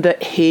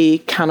that he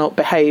cannot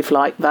behave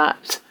like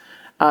that.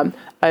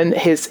 And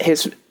his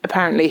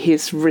apparently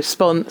his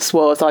response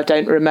was, "I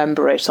don't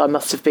remember it. I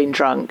must have been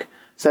drunk."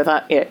 So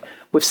that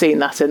we've seen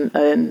that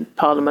in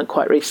Parliament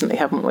quite recently,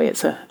 haven't we?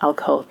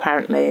 Alcohol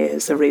apparently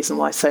is the reason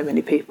why so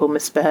many people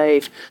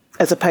misbehave,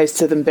 as opposed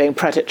to them being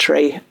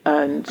predatory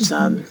and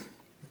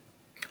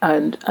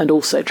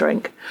also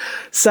drink.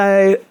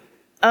 So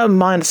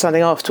my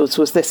understanding afterwards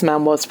was this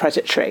man was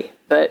predatory,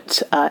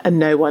 but and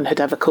no one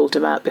had ever called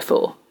him out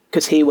before.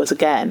 because he was,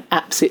 again,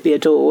 absolutely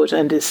adored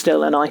and is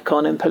still an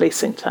icon in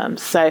policing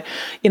terms. So,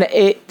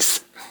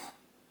 it's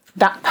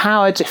that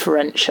power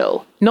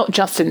differential, not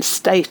just in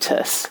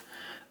status,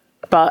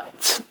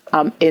 but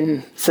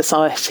in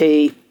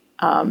society,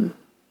 the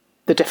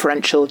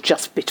differential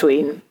just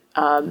between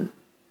men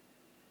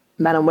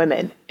and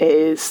women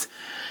is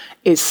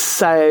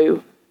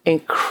so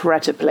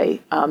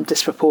incredibly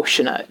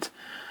disproportionate.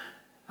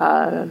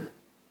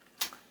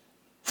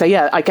 So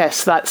yeah, I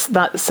guess that's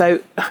that. So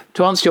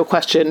to answer your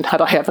question,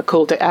 had I ever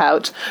called it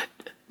out?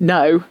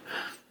 No.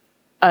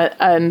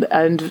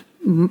 And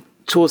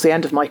towards the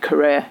end of my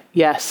career,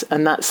 yes,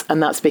 and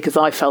that's because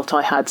I felt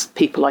I had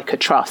people I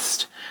could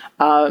trust,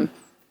 and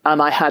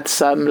I had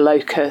some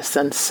locus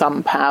and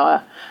some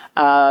power,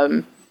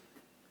 but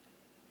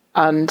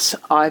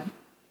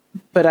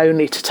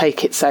only to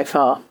take it so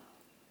far.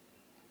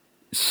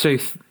 So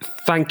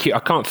thank you. I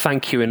can't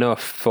thank you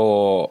enough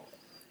for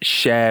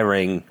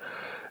sharing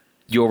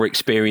your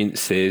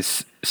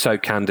experiences so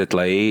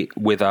candidly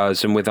with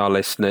us and with our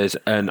listeners.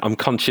 And I'm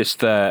conscious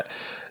that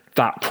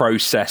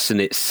process in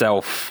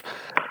itself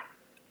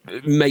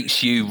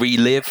makes you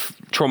relive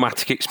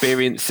traumatic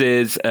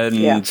experiences.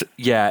 And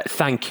yeah,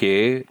 thank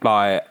you.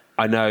 Like,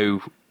 I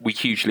know we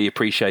hugely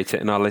appreciate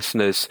it, and our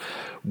listeners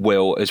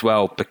will as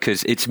well,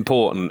 because it's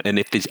important. And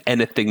if there's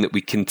anything that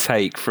we can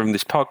take from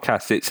this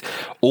podcast, it's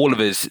all of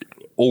us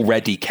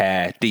already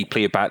care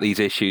deeply about these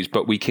issues,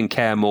 but we can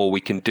care more, we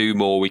can do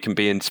more, we can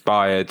be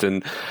inspired,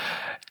 and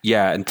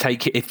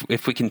take it.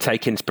 If we can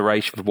take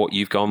inspiration from what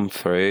you've gone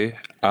through,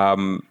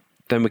 then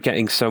we're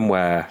getting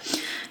somewhere.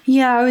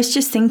 Yeah, I was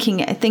just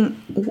thinking, I think,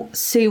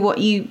 Sue, what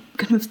you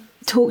kind of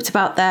talked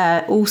about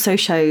there also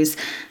shows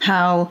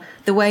how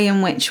the way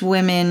in which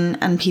women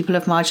and people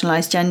of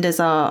marginalised genders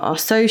are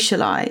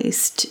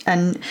socialised,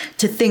 and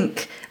to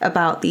think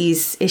about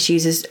these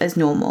issues as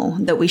normal,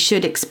 that we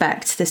should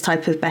expect this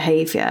type of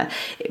behaviour.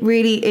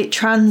 It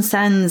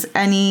transcends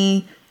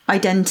any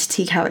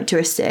identity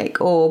characteristic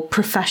or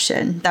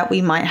profession that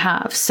we might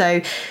have. So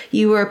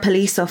you were a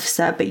police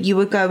officer, but you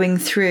were going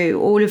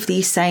through all of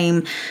these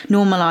same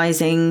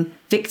normalising,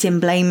 victim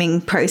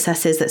blaming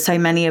processes that so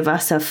many of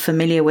us are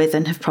familiar with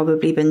and have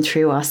probably been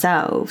through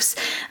ourselves.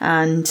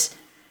 And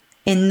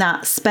in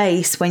that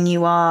space, when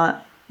you are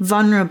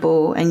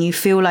vulnerable and you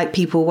feel like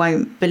people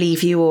won't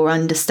believe you or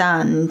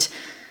understand,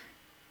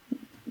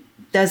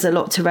 there's a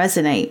lot to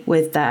resonate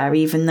with there,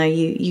 even though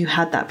you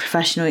had that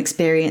professional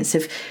experience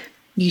of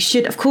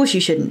of course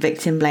you shouldn't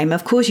victim blame,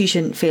 of course you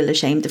shouldn't feel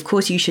ashamed, of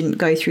course you shouldn't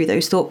go through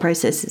those thought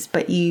processes,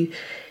 but you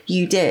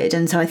did.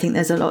 And so I think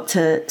there's a lot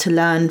to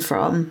learn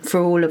for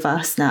all of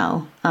us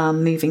now,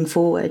 moving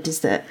forward,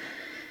 is that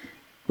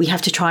we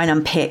have to try and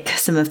unpick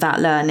some of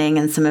that learning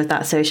and some of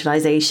that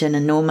socialization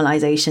and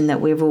normalization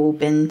that we've all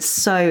been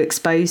so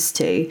exposed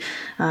to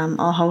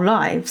our whole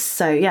lives.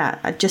 So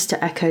yeah, just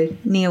to echo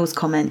Neil's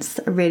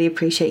comments, I really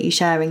appreciate you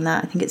sharing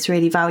that. I think it's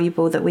really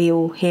valuable that we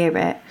all hear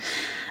it.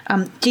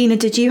 Gina,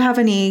 did you have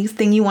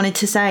anything you wanted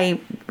to say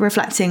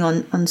reflecting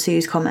on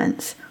Sue's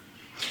comments?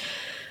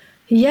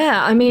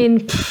 Yeah, I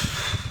mean,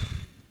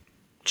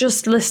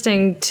 just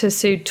listening to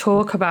Sue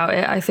talk about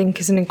it, I think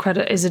is an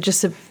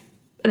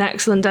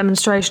excellent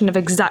demonstration of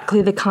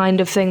exactly the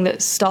kind of thing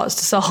that starts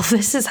to solve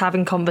this, is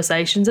having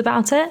conversations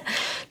about it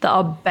that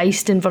are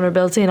based in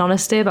vulnerability and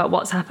honesty about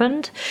what's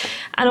happened.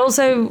 And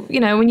also,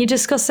 when you're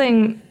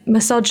discussing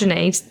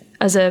misogyny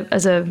as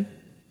a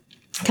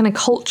kind of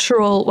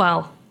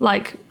cultural,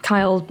 like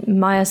Kyle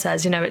Meyer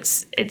says,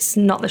 it's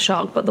not the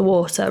shark but the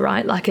water,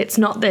 right? Like, it's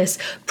not this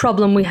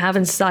problem we have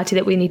in society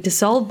that we need to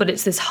solve, but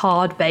it's this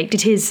hard-baked,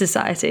 it is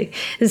society.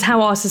 This is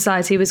how our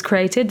society was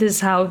created. This is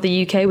how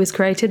the UK was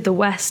created. The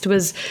West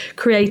was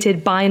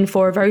created by and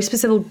for a very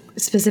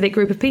specific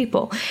group of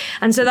people.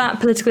 And so that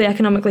politically,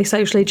 economically,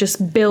 socially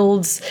just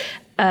builds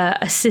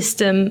a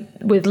system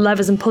with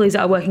levers and pulleys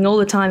that are working all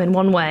the time in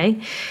one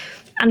way,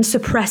 and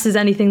suppresses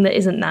anything that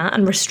isn't that,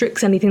 and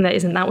restricts anything that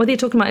isn't that, whether you're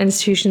talking about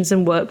institutions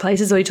and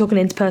workplaces, or you're talking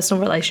interpersonal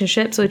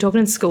relationships, or you're talking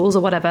in schools or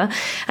whatever.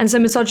 And so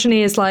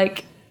misogyny is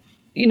like,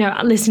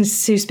 listening to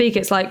Sue speak,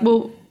 it's like,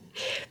 well,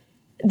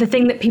 the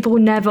thing that people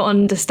never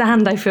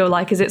understand, I feel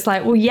like, is it's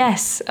like, well,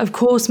 yes, of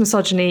course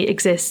misogyny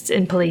exists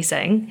in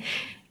policing,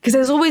 because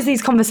there's always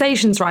these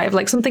conversations, right, of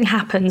like something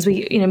happens,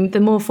 the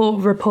more full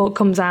report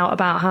comes out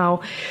about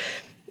how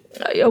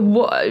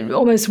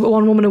almost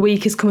one woman a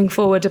week is coming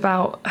forward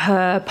about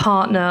her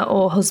partner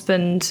or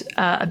husband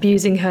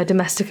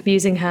domestic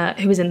abusing her,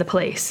 who was in the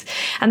police.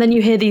 And then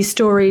you hear these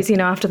stories,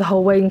 after the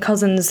whole Wayne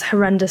Couzens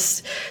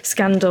horrendous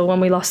scandal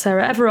when we lost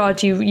Sarah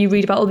Everard, you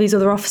read about all these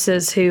other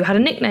officers who had a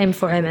nickname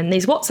for him, and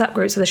these WhatsApp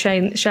groups where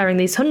they're sharing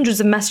these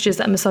hundreds of messages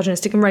that are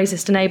misogynistic and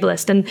racist and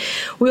ableist. And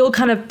we all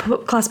kind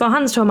of clasp our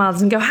hands to our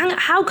mouths and go,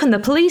 how can the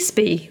police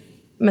be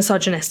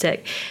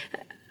misogynistic?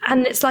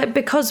 And it's like,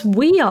 because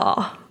we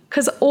are.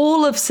 Because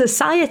all of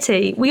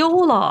society, we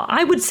all are.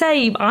 I would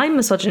say I'm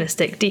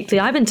misogynistic deeply.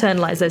 I've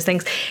internalized those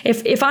things.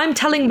 If I'm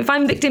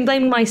victim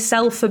blaming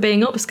myself for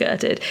being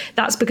upskirted,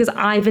 that's because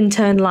I've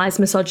internalized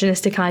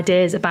misogynistic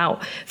ideas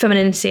about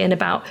femininity and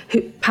about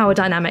power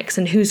dynamics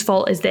and whose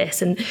fault is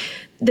this. And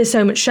there's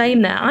so much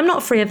shame there. I'm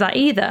not free of that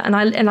either. And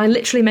I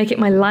literally make it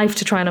my life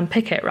to try and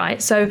unpick it,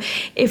 right? So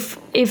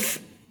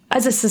if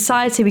as a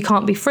society we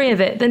can't be free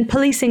of it, then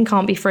policing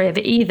can't be free of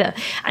it either.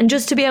 And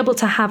just to be able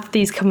to have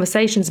these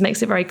conversations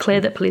makes it very clear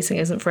that policing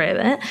isn't free of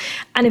it.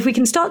 And if we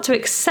can start to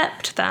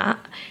accept that,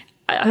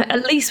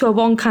 at least we're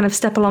one kind of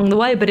step along the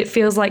way, but it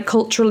feels like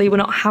culturally we're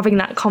not having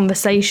that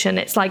conversation.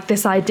 It's like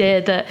this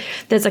idea that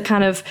there's a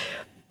kind of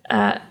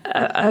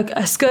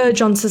a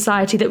scourge on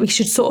society that we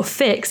should sort of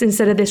fix,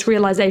 instead of this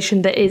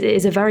realization that it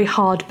is a very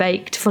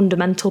hard-baked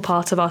fundamental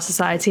part of our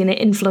society and it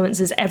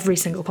influences every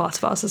single part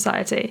of our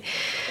society.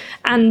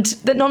 And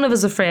that none of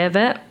us are free of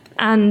it.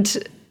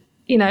 And,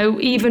 you know,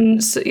 even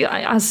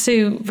as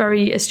Sue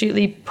very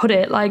astutely put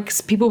it, like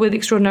people with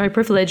extraordinary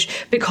privilege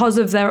because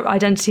of their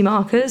identity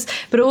markers,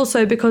 but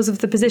also because of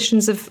the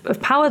positions of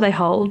power they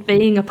hold,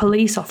 being a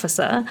police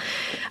officer,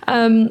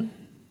 can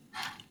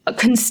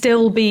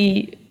still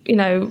be, you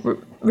know,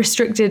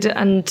 restricted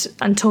and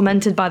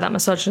tormented by that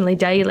misogyny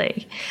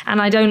daily.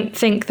 And I don't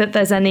think that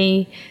there's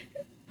any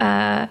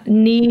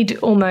need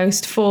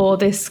almost for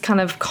this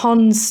kind of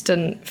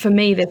constant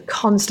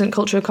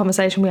culture of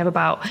conversation we have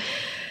about,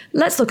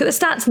 let's look at the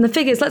stats and the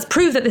figures, let's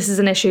prove that this is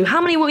an issue.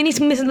 We need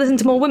to listen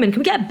to more women. Can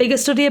we get a bigger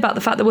study about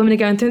the fact that women are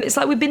going through it? It's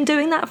like we've been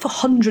doing that for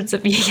hundreds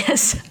of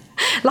years.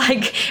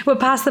 Like, we're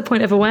past the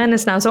point of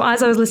awareness now. So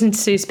as I was listening to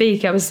Sue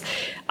speak, I was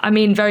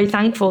very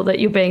thankful that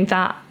you're being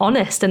that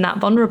honest and that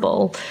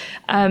vulnerable,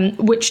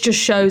 which just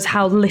shows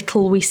how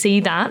little we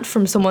see that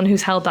from someone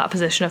who's held that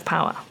position of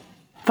power.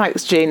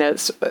 Thanks, Gina.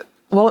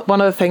 One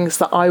of the things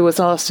that I was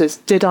asked is,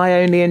 did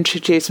I only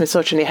introduce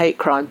misogyny hate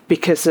crime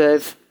because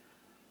of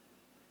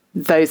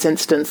those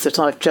incidents that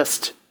I've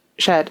just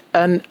shared?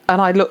 And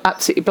I looked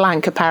absolutely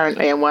blank,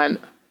 apparently, and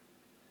went,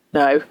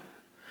 no.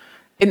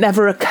 It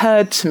never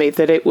occurred to me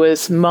that it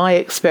was my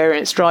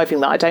experience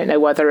driving that. I don't know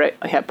whether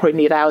I probably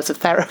need hours of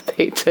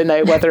therapy to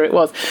know whether it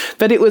was,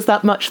 but it was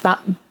that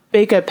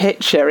bigger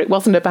picture. It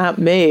wasn't about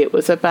me. It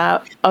was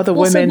about other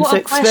women's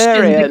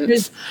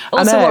experience.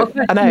 I know.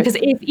 Because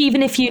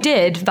even if you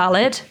did,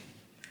 valid.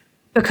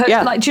 Because,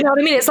 do you know what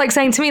I mean? It's like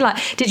saying to me, like,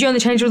 did you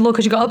only change the law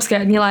because you got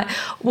upskirted? And you're like,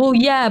 well,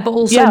 yeah, but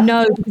also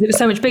no, because it was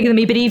so much bigger than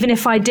me. But even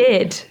if I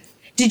did,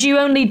 did you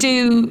only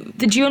do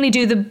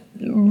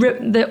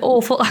the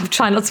awful, I'm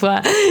trying not to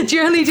swear, do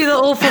you only do the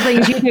awful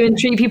things you do and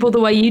treat people the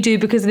way you do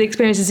because of the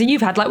experiences that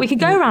you've had? Like, we could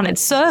go around in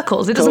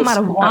circles. It doesn't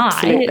matter why.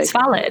 Absolutely. It's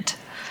valid.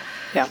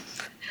 Yeah.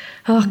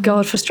 Oh,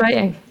 God,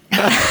 frustrating.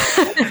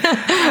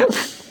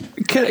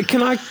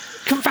 Can I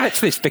come back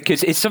to this?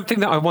 Because it's something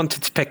that I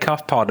wanted to pick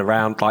up on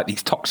around, like,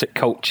 these toxic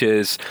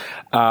cultures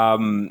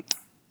that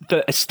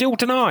are still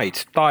denied,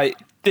 like,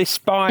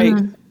 despite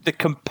the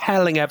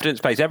compelling evidence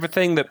base.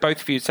 Everything that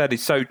both of you said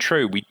is so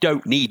true. We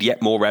don't need yet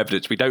more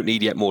evidence. We don't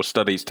need yet more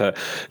studies to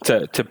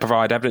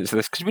provide evidence of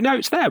this, because we know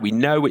it's there. We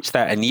know it's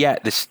there. And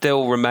yet there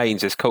still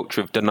remains this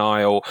culture of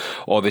denial,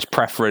 or this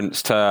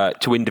preference to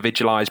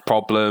individualize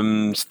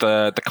problems,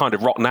 the kind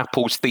of rotten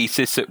apples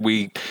thesis that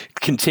we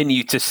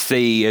continue to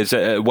see as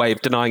a way of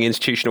denying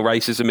institutional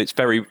racism. It's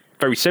very,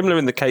 very similar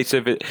in the case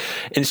of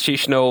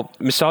institutional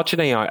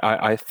misogyny,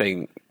 I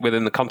think,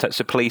 within the context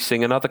of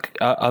policing and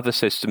other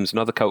systems and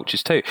other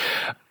cultures too.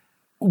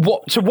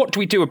 So what do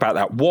we do about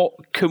that?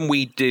 What can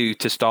we do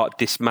to start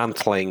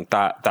dismantling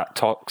that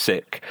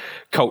toxic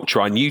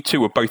culture? And you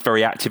two are both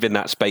very active in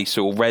that space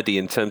already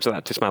in terms of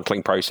that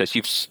dismantling process.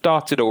 You've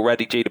started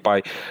already, Gina,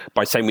 by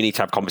saying we need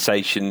to have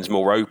conversations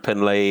more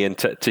openly and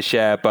to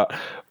share. But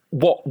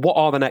what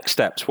are the next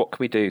steps? What can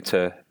we do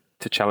to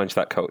challenge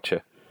that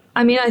culture?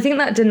 I mean, I think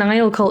that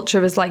denial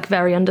culture is like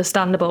very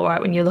understandable,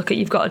 right? When you look at,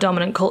 you've got a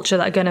dominant culture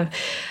that are going to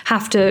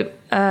have to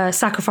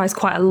sacrifice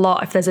quite a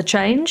lot if there's a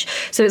change.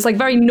 So it's like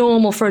very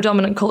normal for a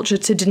dominant culture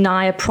to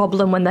deny a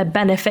problem when they're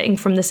benefiting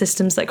from the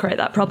systems that create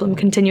that problem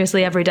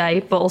continuously every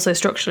day, but also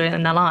structurally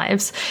in their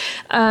lives.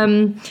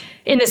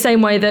 In the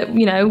same way that,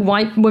 you know,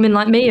 white women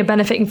like me are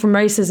benefiting from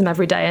racism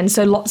every day. And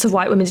so lots of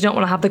white women don't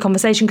want to have the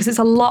conversation because it's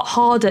a lot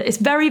harder. It's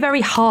very,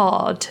 very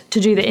hard to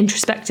do the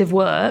introspective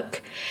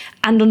work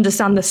and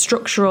understand the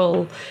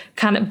structural,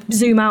 kind of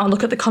zoom out and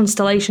look at the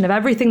constellation of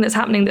everything that's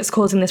happening that's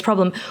causing this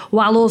problem,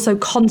 while also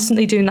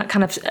constantly doing that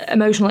kind of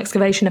emotional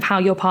excavation of how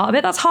you're part of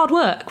it. That's hard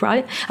work,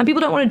 right? And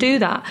people don't want to do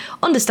that,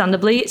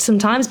 understandably,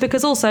 sometimes,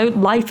 because also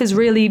life is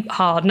really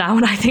hard now.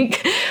 And I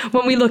think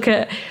when we look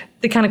at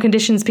the kind of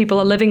conditions people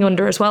are living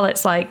under as well,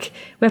 it's like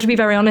we have to be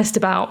very honest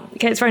about,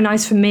 okay, it's very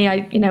nice for me,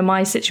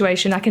 my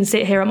situation, I can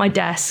sit here at my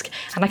desk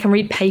and I can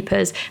read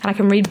papers and I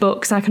can read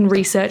books and I can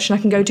research and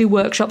I can go do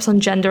workshops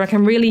on gender. I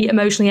can really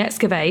emotionally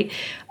excavate.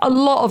 A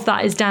lot of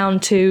that is down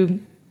to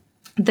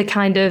the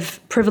kind of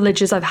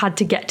privileges I've had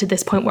to get to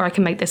this point where I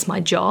can make this my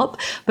job.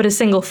 But a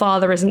single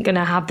father isn't going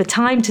to have the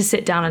time to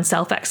sit down and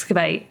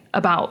self-excavate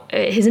about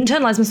his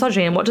internalized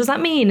misogyny and what does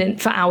that mean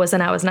for hours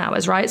and hours and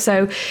hours, right?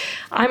 So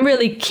I'm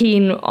really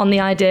keen on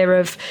the idea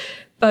of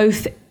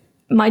both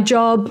my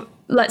job.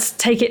 Let's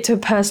take it to a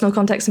personal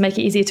context and make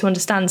it easier to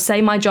understand.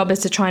 Say my job is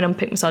to try and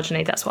unpick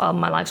misogyny. That's what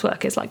my life's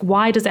work is. Like,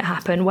 why does it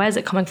happen? Where's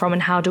it coming from?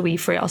 And how do we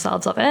free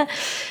ourselves of it?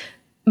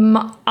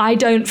 I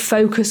don't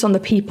focus on the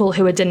people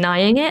who are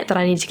denying it, that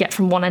I need to get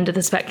from one end of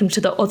the spectrum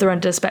to the other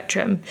end of the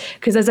spectrum.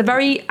 Because there's a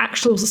very I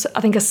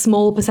think a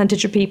small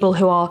percentage of people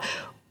who are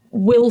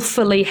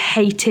willfully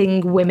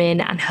hating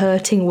women and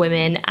hurting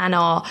women and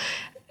are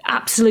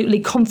absolutely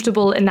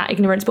comfortable in that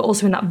ignorance, but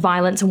also in that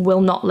violence and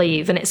will not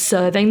leave, and it's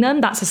serving them.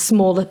 That's a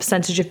smaller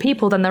percentage of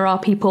people than there are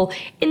people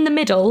in the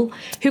middle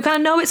who kind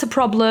of know it's a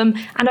problem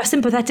and are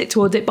sympathetic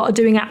towards it, but are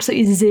doing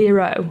absolutely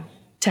zero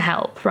to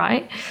help,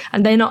 right?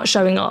 And they're not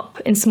showing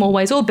up in small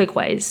ways or big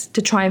ways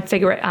to try and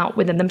figure it out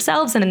within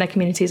themselves and in their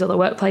communities or their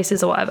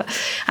workplaces or whatever.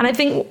 And I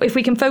think if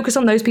we can focus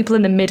on those people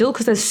in the middle,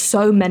 because there's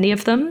so many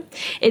of them,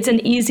 it's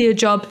an easier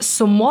job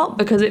somewhat,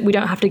 because we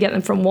don't have to get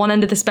them from one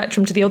end of the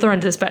spectrum to the other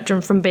end of the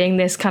spectrum, from being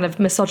this kind of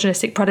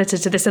misogynistic predator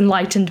to this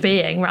enlightened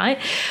being, right?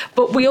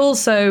 But we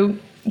also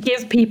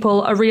give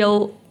people a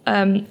real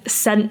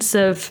sense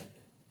of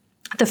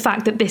the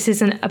fact that this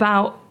isn't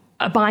about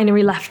a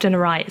binary left and a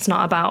right. It's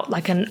not about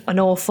like an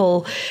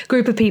awful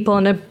group of people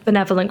and a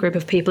benevolent group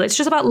of people. It's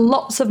just about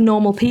lots of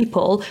normal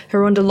people who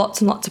are under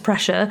lots and lots of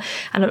pressure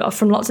and are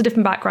from lots of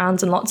different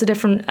backgrounds and lots of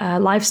different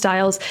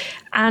lifestyles,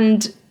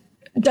 and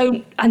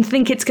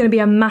think it's going to be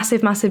a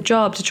massive, massive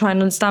job to try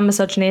and understand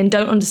misogyny, and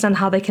don't understand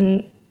how they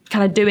can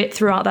kind of do it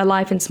throughout their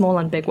life in small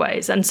and big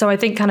ways. And so I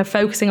think kind of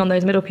focusing on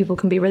those middle people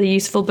can be really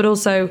useful, but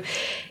also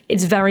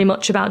it's very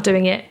much about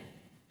doing it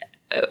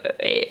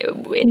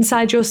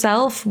inside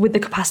yourself with the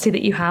capacity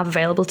that you have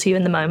available to you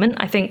in the moment.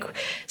 I think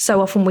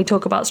so often we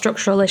talk about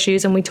structural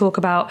issues and we talk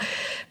about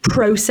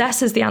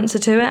process as the answer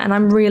to it. And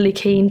I'm really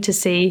keen to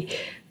see,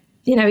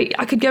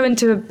 I could go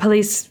into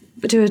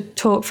do a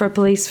talk for a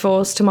police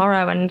force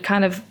tomorrow, and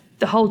kind of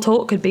the whole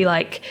talk could be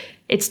like,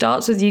 it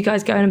starts with you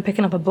guys going and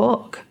picking up a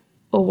book,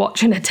 or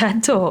watching a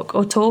TED talk,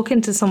 or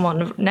talking to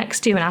someone next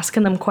to you and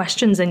asking them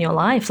questions in your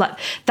life. Like,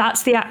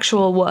 that's the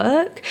actual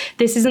work.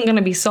 This isn't going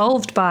to be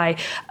solved by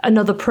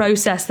another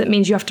process that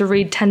means you have to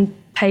read 10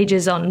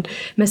 pages on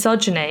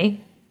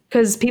misogyny,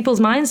 because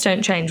people's minds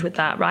don't change with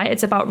that, right?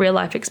 It's about real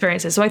life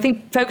experiences. So I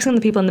think focusing on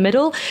the people in the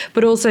middle,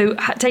 but also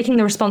taking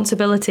the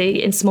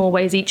responsibility in small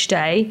ways each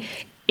day,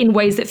 in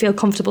ways that feel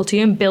comfortable to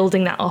you, and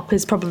building that up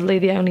is probably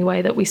the only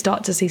way that we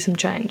start to see some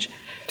change.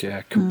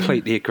 Yeah,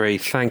 completely agree.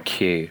 Thank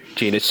you,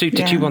 Gina. Sue,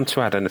 did you want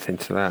to add anything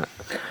to that?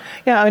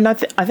 Yeah, I mean, I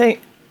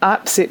think I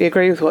absolutely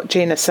agree with what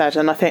Gina said,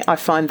 and I think I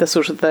find the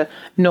sort of the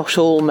not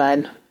all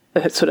men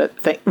sort of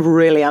thing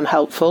really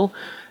unhelpful,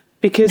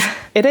 because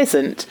it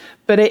isn't,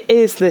 but it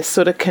is this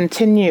sort of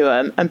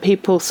continuum, and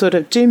people sort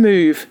of do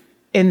move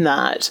in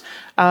that.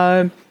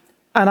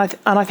 And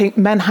I think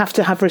men have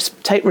to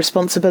take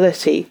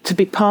responsibility to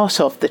be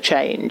part of the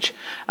change.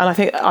 And I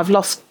think I've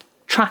lost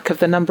track of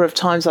the number of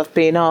times I've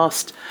been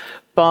asked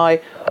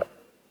by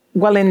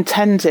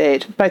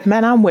well-intended, both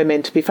men and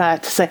women, to be fair,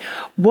 to say,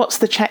 what's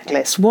the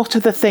checklist? What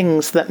are the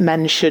things that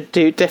men should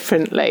do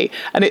differently?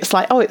 And it's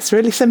like, oh, it's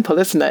really simple,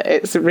 isn't it?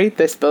 It's read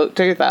this book,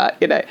 do that,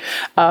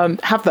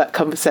 have that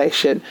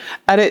conversation.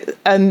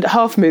 And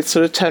half me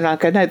sort of turn around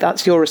and go, no,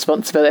 that's your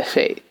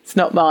responsibility. It's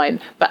not mine.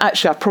 But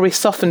actually, I've probably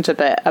softened a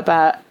bit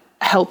about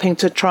helping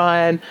to try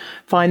and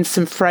find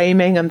some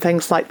framing and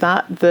things like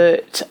that,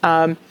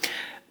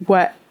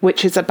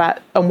 which is about,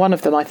 and one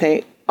of them, I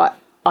think,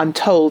 I'm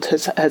told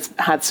has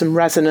had some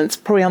resonance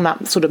probably on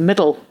that sort of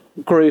middle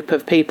group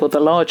of people, the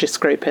largest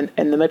group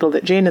in the middle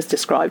that Gina's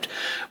described,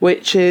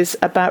 which is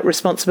about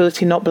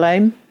responsibility, not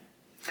blame.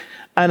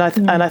 And I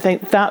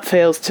think that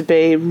feels to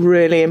be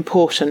really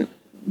important,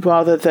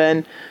 rather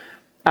than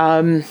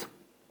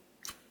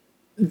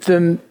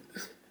them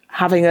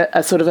having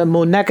a sort of a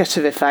more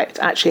negative effect,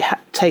 actually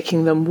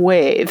taking them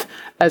with,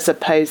 as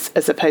opposed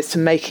to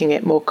making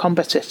it more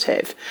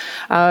combative.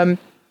 And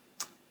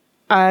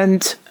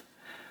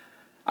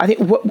I think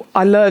what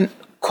I learned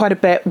quite a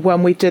bit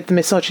when we did the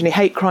misogyny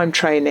hate crime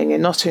training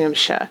in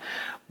Nottinghamshire,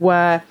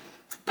 where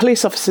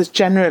police officers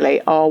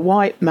generally are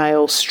white,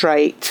 male,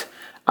 straight,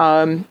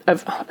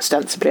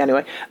 ostensibly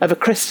anyway, of a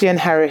Christian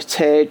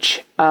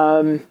heritage,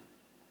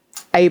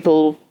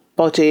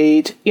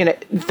 able-bodied.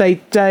 They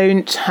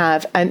don't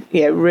have, and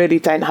really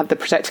don't have the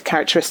protected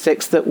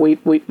characteristics that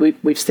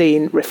we've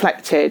seen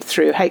reflected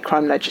through hate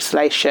crime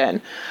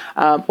legislation,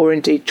 or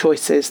indeed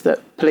choices that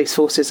police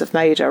forces have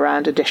made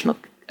around additional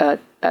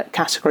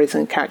categories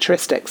and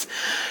characteristics.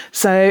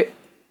 So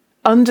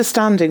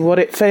understanding what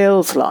it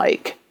feels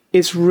like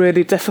is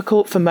really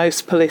difficult for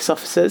most police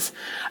officers,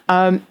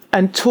 and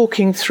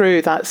talking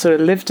through that sort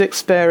of lived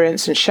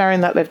experience and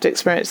sharing that lived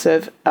experience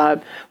of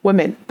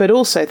women, but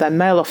also their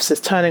male officers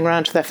turning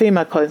around to their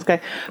female colleagues and going,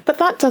 but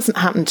that doesn't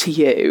happen to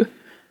you,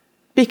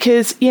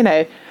 because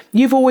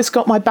you've always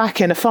got my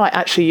back in a fight.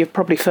 Actually, you're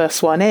probably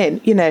first one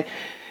in,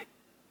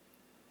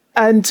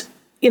 and,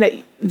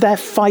 they're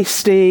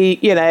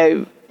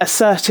feisty,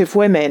 assertive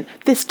women.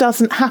 This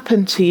doesn't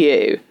happen to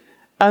you.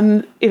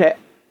 And,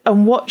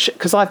 and watch,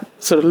 because I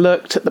sort of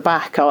looked at the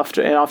back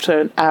after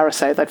an hour or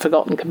so, they'd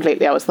forgotten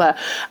completely I was there.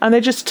 And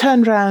they just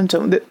turned around,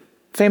 and the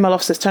female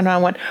officers turned around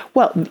and went,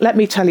 well, let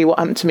me tell you what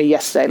happened to me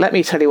yesterday. Let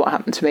me tell you what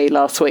happened to me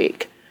last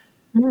week.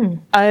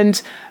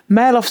 And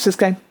male officers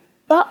going,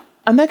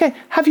 and they're going,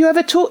 have you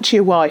ever talked to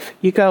your wife,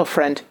 your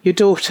girlfriend, your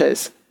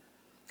daughters?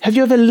 Have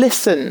you ever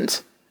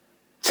listened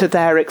to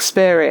their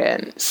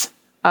experience?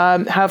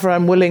 However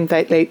unwilling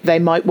they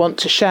might want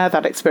to share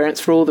that experience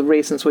for all the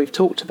reasons we've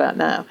talked about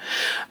now.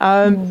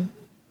 And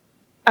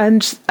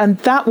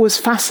that was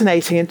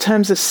fascinating in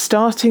terms of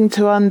starting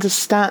to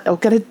understand or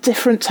get a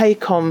different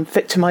take on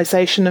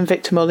victimization and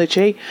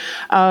victimology,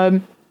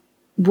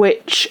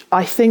 which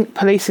I think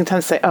policing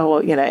tends to say, oh, well,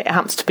 it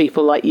happens to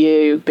people like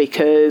you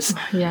because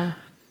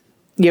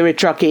you're a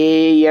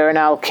druggie, you're an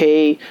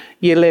alkie,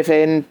 you live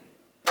in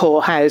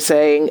poor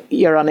housing,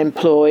 you're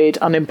unemployed,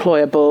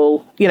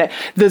 unemployable.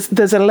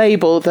 There's a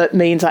label that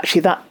means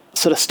actually that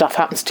sort of stuff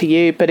happens to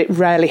you, but it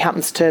rarely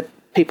happens to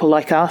people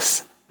like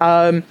us.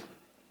 And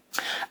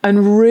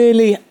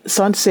really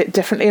starting to see it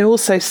differently, and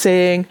also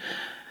seeing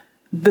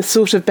the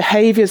sort of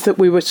behaviours that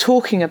we were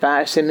talking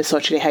about in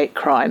misogyny, hate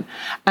crime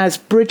as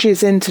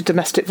bridges into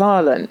domestic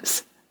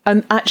violence.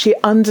 And actually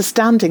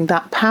understanding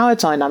that power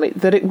dynamic,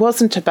 that it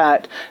wasn't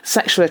about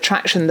sexual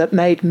attraction that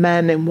made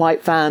men in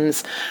white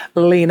vans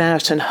lean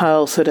out and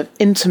hurl sort of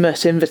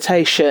intimate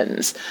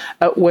invitations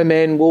at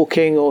women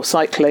walking or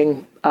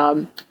cycling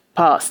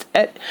past,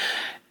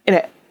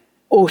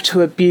 or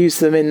to abuse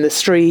them in the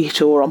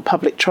street or on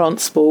public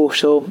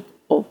transport or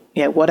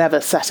whatever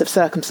set of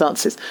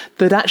circumstances,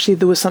 that actually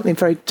there was something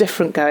very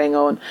different going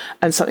on,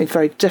 and something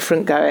very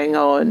different going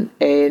on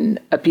in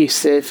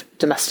abusive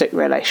domestic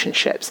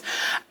relationships.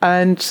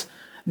 And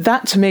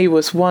that to me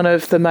was one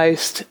of the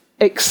most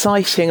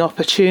exciting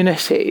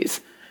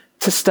opportunities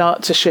to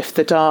start to shift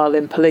the dial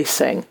in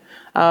policing,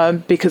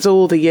 because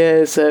all the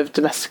years of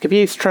domestic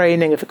abuse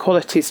training, of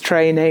equalities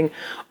training,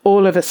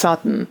 all of a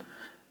sudden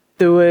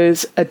there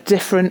was a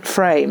different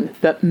frame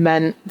that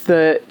meant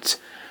that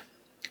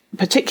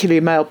particularly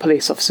male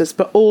police officers,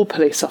 but all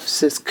police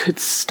officers could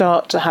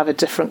start to have a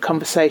different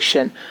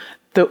conversation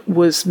that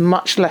was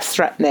much less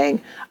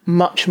threatening,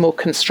 much more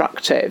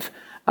constructive,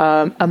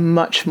 and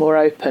much more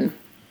open.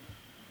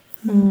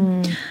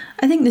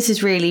 I think this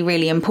is really,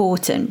 really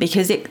important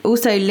because it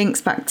also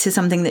links back to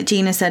something that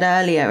Gina said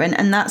earlier,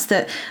 and that's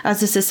that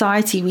as a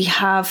society we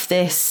have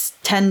this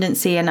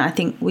tendency, and I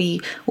think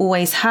we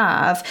always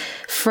have,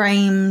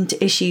 framed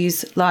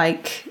issues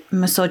like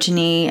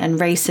misogyny and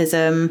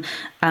racism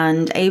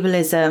and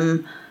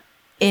ableism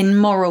in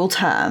moral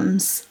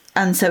terms.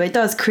 And so it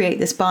does create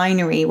this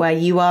binary where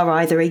you are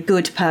either a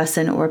good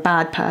person or a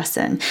bad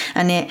person.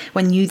 And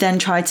when you then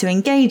try to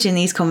engage in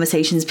these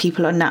conversations,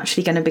 people are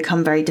naturally going to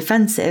become very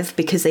defensive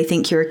because they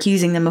think you're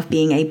accusing them of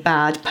being a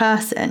bad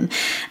person.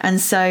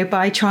 And so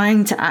by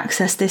trying to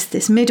access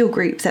this middle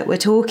group that we're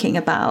talking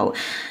about,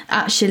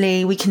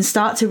 actually we can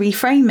start to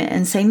reframe it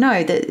and say,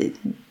 no, that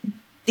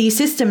these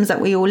systems that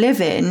we all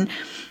live in,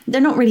 they're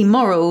not really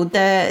moral,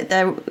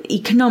 they're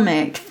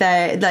economic,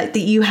 they're like that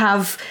you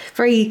have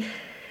very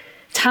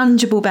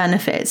tangible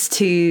benefits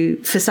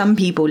for some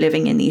people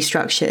living in these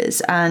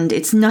structures, and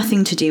it's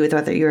nothing to do with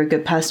whether you're a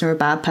good person or a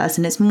bad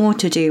person. It's more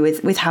to do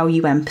with how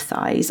you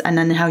empathize and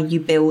then how you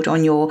build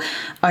on your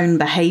own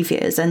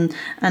behaviors, and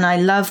I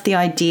love the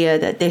idea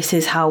that this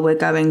is how we're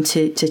going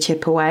to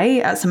chip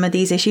away at some of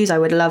these issues. I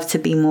would love to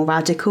be more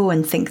radical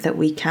and think that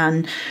we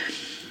can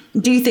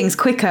do things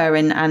quicker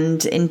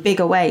and in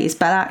bigger ways,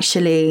 but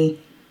actually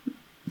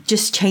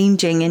just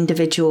changing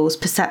individuals'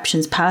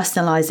 perceptions,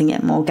 personalizing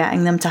it more,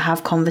 getting them to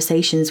have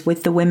conversations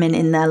with the women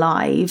in their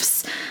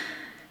lives.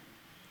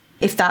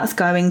 If that's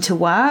going to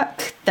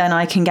work, then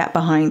I can get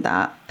behind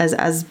that.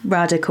 As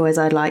radical as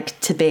I'd like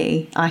to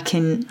be, I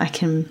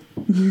can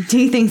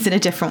do things in a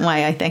different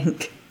way, I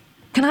think.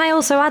 Can I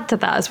also add to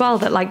that as well,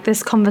 that like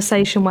this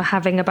conversation we're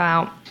having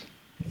about,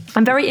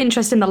 I'm very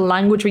interested in the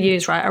language we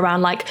use, right,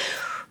 around like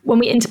when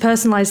we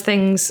interpersonalize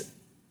things.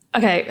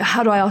 Okay,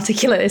 how do I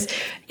articulate this?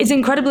 It's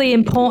incredibly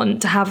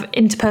important to have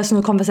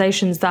interpersonal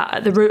conversations that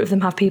at the root of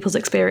them have people's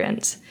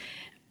experience,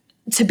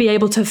 to be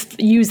able to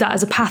use that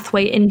as a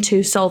pathway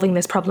into solving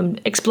this problem,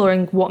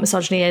 exploring what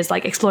misogyny is,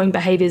 like exploring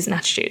behaviors and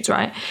attitudes,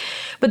 right?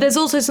 But there's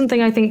also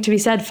something I think to be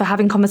said for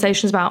having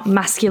conversations about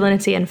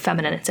masculinity and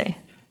femininity,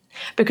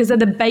 because they're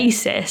the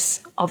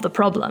basis of the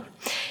problem.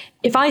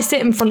 If I sit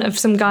in front of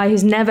some guy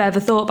who's never ever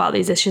thought about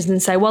these issues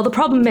and say, well, the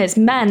problem is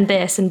men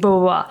this and blah, blah,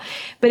 blah.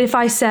 But if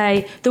I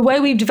say the way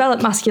we've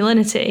developed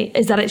masculinity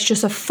is that it's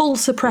just a full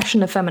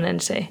suppression of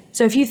femininity.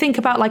 So if you think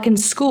about like in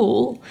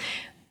school,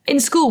 in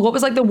school, what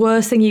was like the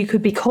worst thing you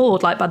could be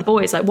called like by the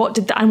boys? Like what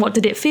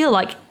did it feel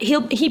like?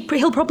 He'll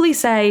probably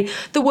say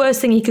the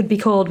worst thing he could be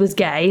called was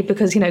gay,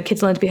 because, you know,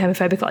 kids learn to be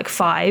homophobic at like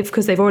 5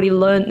 because they've already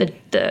learned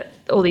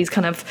all these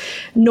kind of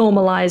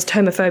normalized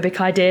homophobic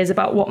ideas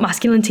about what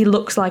masculinity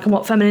looks like and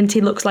what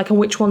femininity looks like and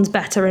which one's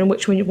better and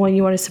which one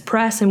you want to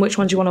suppress and which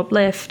ones you want to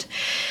uplift.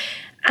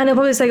 And he'll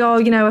probably say, oh,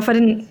 you know, if I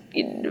didn't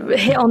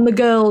hit on the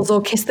girls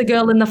or kiss the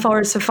girl in the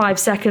forest for 5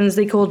 seconds,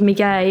 they called me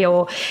gay.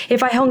 Or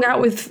if I hung out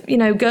with, you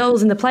know,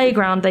 girls in the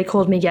playground, they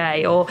called me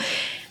gay.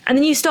 And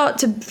then you start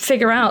to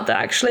figure out that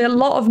actually a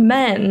lot of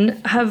men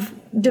have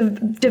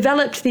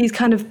developed these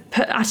kind of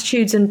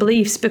attitudes and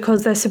beliefs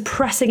because they're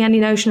suppressing any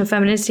notion of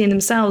femininity in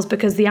themselves,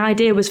 because the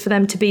idea was for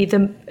them to be they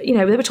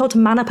were told to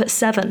man up at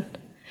 7.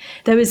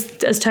 There was,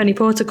 as Tony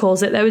Porter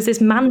calls it, there was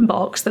this man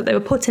box that they were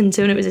put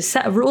into, and it was a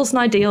set of rules and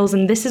ideals,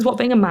 and this is what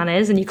being a man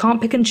is, and you can't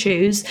pick and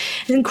choose.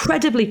 It's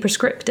incredibly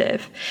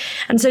prescriptive.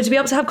 And so to be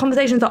able to have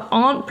conversations that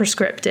aren't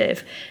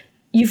prescriptive,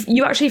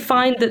 you actually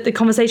find that the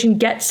conversation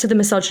gets to the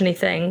misogyny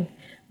thing,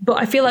 but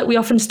I feel like we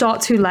often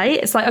start too late.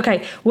 It's like,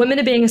 okay, women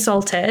are being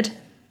assaulted.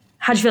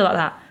 How do you feel about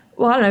that?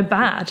 Well, I don't know,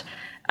 bad.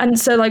 And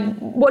so, like,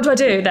 what do I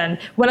do then?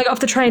 When I get off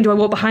the train, do I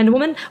walk behind a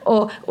woman?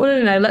 Or,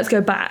 well, no, let's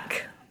go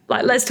back.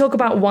 Like, let's talk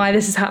about why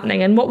this is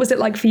happening and what was it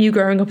like for you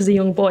growing up as a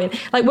young boy.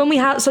 Like, when we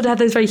sort of have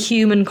those very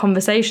human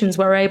conversations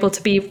where we're able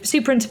to be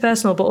super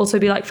interpersonal but also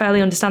be like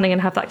fairly understanding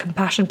and have that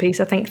compassion piece,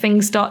 I think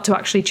things start to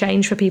actually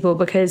change for people,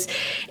 because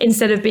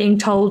instead of being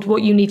told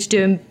what you need to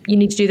do and you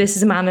need to do this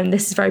as a man and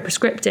this is very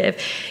prescriptive,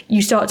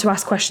 you start to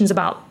ask questions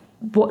about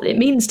what it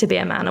means to be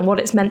a man and what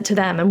it's meant to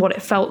them and what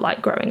it felt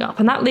like growing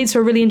up. And that leads to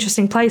a really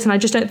interesting place. And I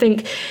just don't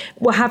think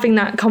we're having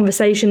that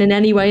conversation in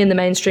any way in the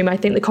mainstream. I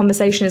think the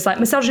conversation is like,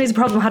 misogyny is a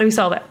problem, how do we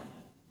solve it?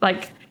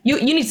 Like,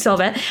 you need to solve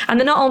it. And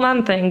the not all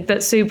man thing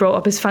that Sue brought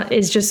up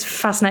is just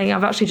fascinating.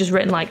 I've actually just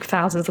written like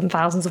thousands and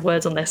thousands of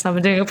words on this, and I've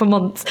been doing it for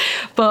months.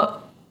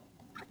 But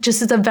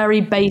just as a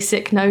very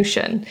basic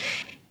notion,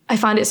 I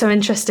find it so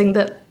interesting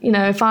that, you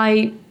know, if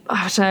I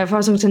was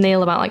talking to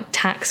Neil about like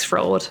tax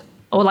fraud,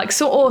 or like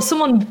or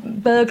someone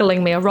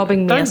burgling me or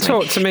robbing me. Don't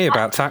talk to me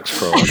about tax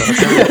fraud.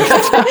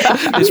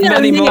 There's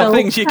many more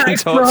things you can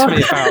talk to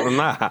me about than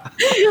that.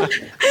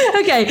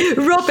 Okay,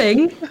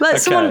 robbing.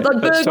 Someone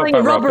like burgling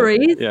and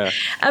robberies. Yeah.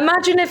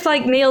 Imagine if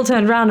like Neil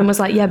turned around and was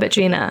like, yeah, but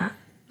Gina,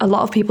 a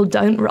lot of people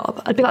don't rob.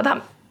 I'd be like,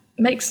 that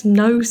makes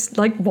no,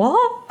 like,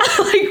 what?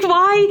 Like,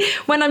 why?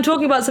 When I'm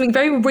talking about something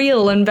very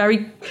real and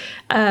very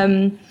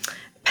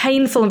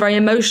painful and very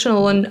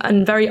emotional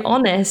and very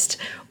honest,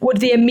 would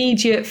the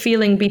immediate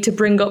feeling be to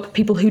bring up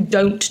people who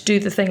don't do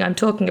the thing I'm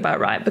talking about,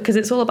 right? Because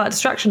it's all about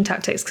distraction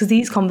tactics, because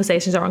these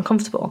conversations are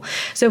uncomfortable.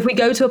 So if we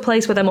go to a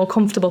place where they're more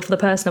comfortable for the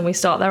person and we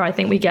start there, I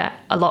think we get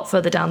a lot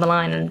further down the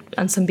line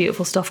and some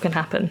beautiful stuff can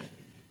happen.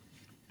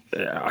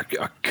 I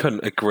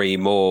couldn't agree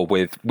more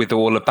with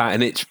all of that.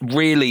 And it's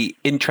really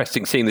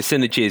interesting seeing the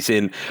synergies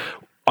in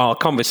our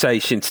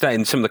conversation today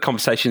and some of the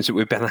conversations that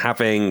we've been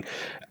having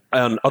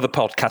on other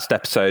podcast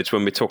episodes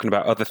when we're talking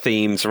about other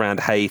themes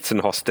around hate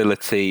and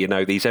hostility, you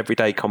know, these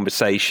everyday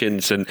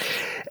conversations, and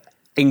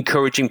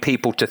encouraging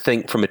people to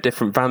think from a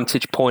different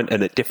vantage point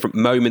and at different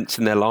moments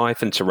in their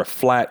life and to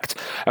reflect.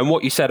 And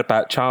what you said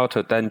about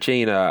childhood then,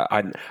 Gina,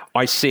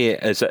 I see it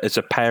as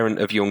a parent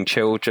of young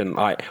children,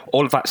 like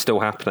all of that's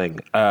still happening.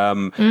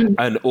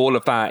 And all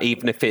of that,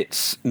 even if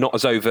it's not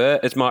as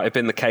overt as might have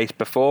been the case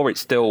before, it's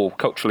still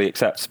culturally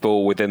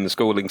acceptable within the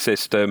schooling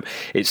system.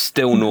 It's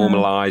still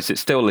normalised,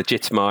 it's still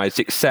legitimised,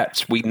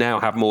 except we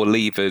now have more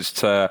levers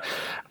to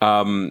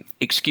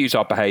excuse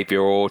our behaviour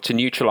or to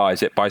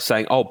neutralise it by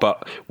saying, oh,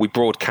 but we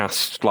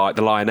broadcast like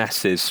the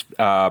Lionesses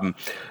in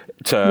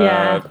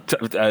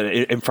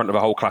front of a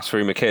whole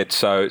classroom of kids,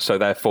 so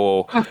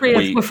therefore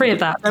we're free of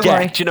that. Don't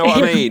worry. Do you know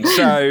what I mean?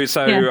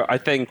 So yeah. I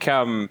think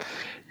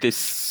there's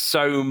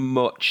so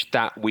much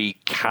that we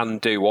can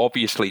do,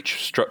 obviously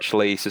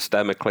structurally,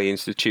 systemically,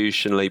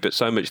 institutionally, but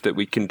so much that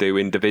we can do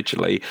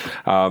individually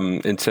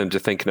in terms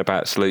of thinking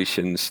about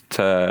solutions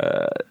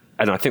to.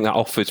 And I think that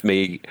offers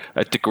me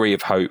a degree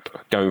of hope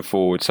going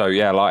forward. So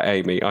yeah, like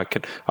Amy, I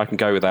can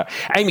go with that.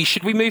 Amy,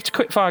 should we move to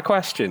quickfire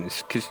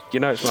questions? Because you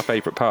know it's my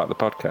favourite part of the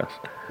podcast.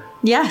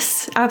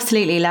 Yes,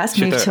 absolutely. Let's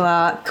move to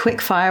our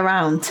quickfire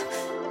round.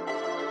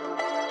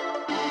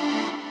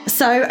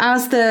 So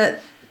as the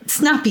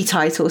snappy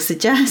title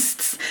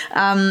suggests,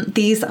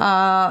 these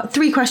are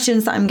 3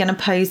 questions that I'm going to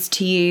pose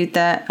to you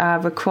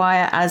that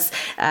require as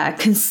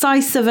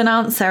concise of an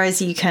answer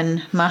as you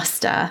can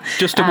muster.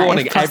 Just a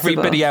warning,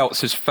 everybody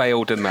else has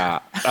failed in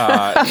that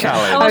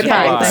challenge.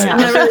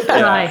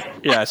 Okay.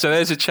 Yeah, so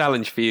there's a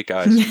challenge for you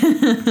guys.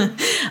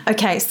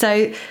 Okay,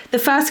 so the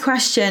first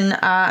question,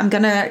 I'm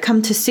going to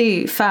come to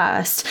Sue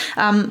first.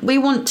 We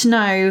want to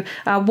know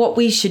what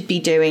we should be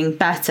doing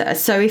better.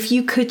 So if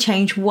you could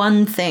change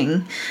one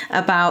thing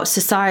about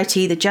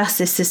society, the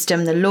justice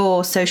system, the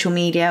law, social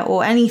media,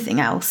 or anything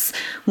else,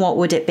 what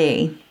would it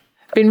be?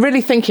 I've been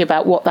really thinking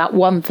about what that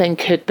one thing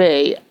could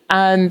be,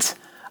 and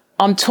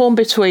I'm torn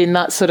between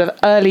that sort of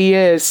early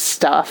years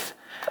stuff,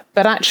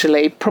 But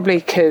actually, probably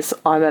because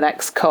I'm an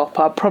ex-cop,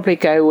 I'll probably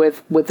go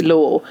with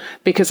law,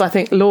 because I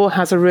think law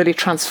has a really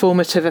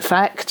transformative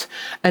effect,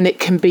 and it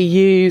can be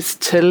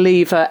used to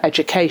lever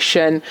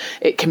education.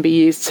 It can be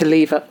used to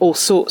lever all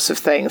sorts of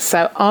things.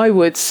 So I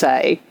would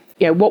say,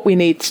 what we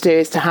need to do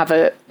is to have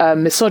a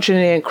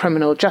Misogyny and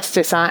Criminal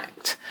Justice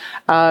Act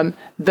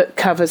that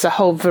covers a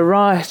whole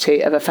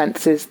variety of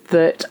offences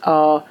that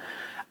are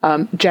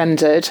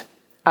gendered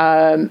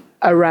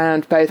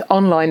around both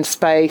online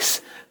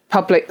space,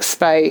 public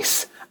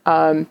space,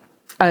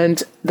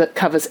 and that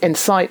covers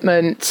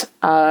incitement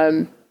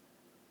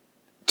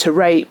to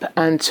rape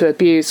and to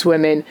abuse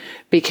women,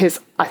 because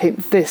I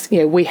think this,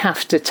 we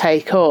have to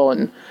take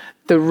on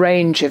the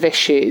range of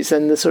issues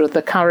and the sort of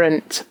the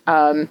current.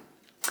 I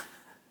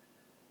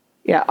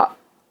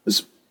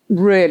was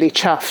really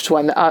chuffed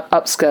when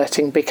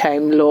upskirting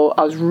became law.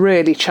 I was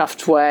really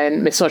chuffed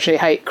when misogyny,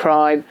 hate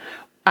crime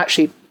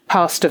actually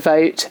passed a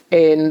vote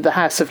in the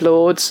House of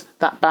Lords,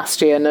 that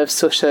bastion of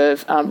sort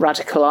of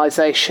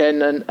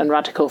radicalisation and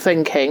radical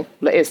thinking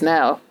that is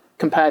now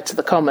compared to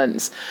the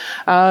Commons.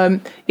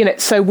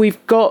 So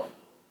we've got,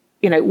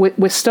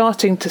 we're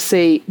starting to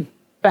see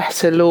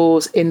better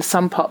laws in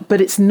some part, but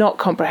it's not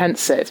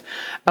comprehensive.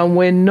 And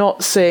we're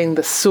not seeing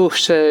the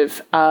sort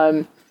of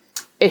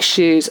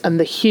issues and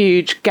the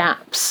huge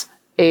gaps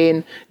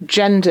in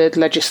gendered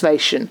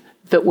legislation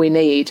that we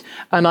need.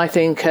 And I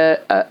think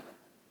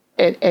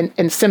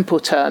in simple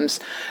terms,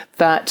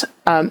 that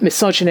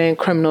Misogyny and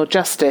Criminal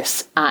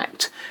Justice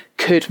Act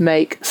could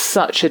make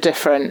such a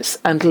difference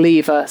and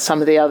lever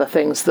some of the other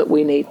things that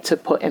we need to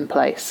put in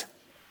place.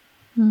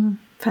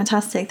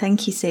 Fantastic.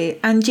 Thank you, Sue.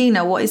 And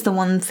Gina, what is the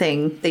one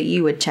thing that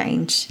you would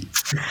change?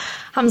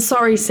 I'm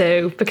sorry,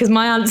 Sue, because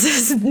my answer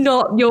is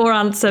not your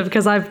answer,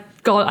 because I've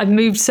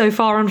moved so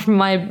far on from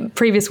my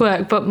previous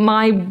work. But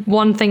my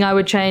one thing I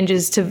would change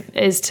is to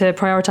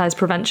prioritise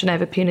prevention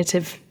over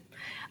punitive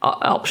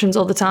options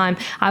all the time.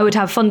 I would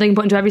have funding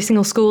put into every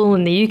single school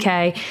in the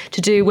UK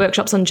to do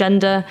workshops on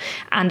gender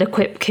and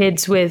equip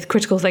kids with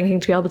critical thinking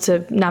to be able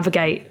to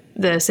navigate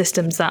the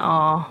systems that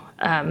are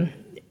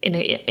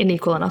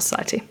unequal in our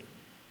society.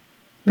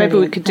 Maybe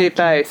we could do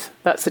both.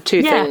 That's the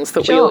two things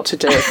that we ought to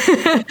do.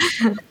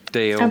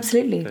 Deal.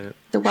 Absolutely. Yeah.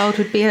 The world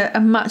would be a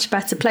much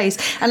better place.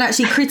 And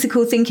actually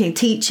critical thinking,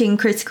 teaching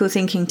critical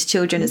thinking to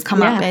children has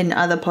come up in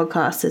other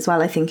podcasts as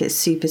well. I think it's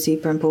super,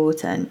 super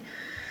important.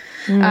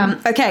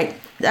 Okay.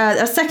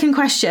 Our second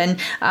question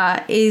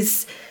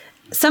is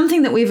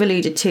something that we've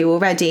alluded to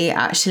already,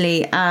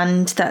 actually,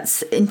 and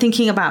that's in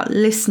thinking about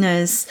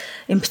listeners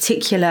in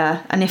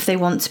particular, and if they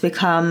want to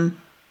become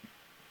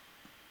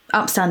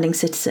upstanding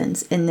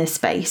citizens in this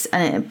space,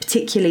 and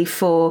particularly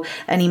for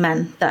any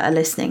men that are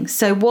listening.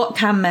 So what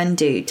can men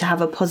do to have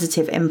a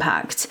positive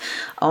impact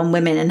on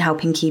women and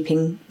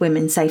keeping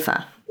women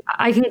safer?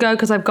 I can go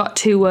because I've got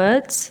 2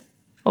 words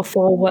or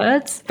 4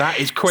 words. That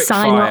is quick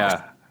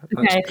fire.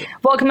 Okay.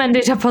 What can men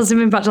do to have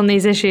positive impact on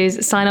these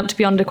issues? Sign up to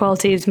Beyond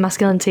Equality's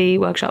masculinity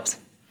workshops.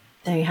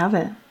 There you have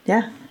it.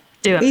 Yeah.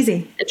 Do it.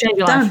 Easy. It'll change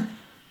your life.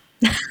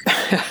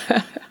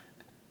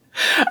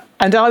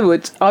 And I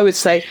would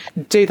say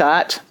do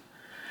that.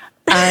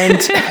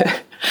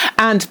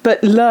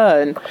 But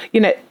learn,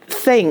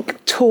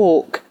 think,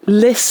 talk,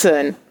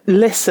 listen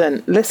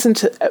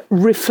to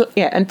reflect,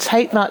 and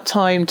take that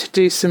time to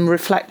do some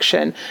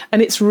reflection.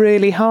 And it's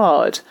really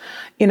hard,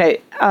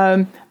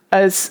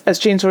 as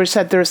Jean's already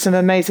said, there are some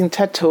amazing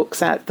TED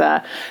Talks out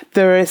there.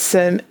 There are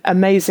some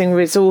amazing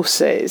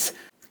resources.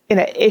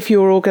 If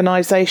your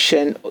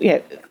organisation,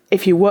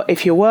 if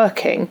you're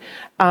working,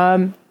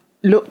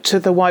 look to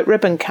the White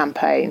Ribbon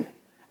Campaign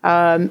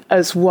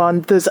as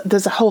one.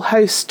 There's a whole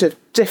host of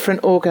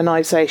different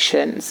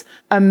organisations,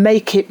 and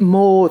make it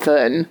more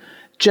than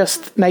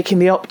just making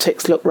the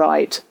optics look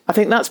right. I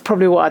think that's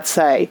probably what I'd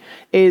say.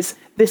 Is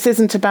this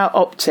isn't about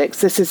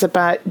optics. This is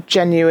about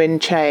genuine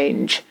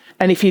change.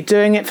 And if you're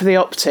doing it for the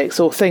optics,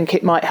 or think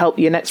it might help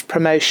your next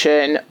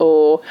promotion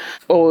or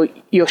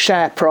your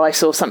share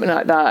price or something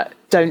like that,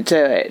 don't do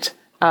it.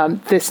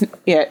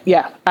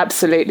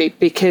 Absolutely,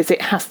 because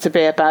it has to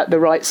be about the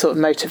right sort of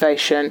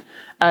motivation.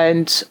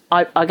 And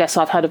I guess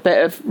I've had a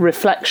bit of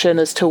reflection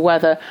as to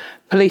whether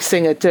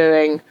policing are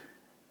doing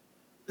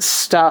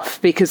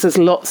stuff, because there's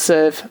lots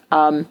of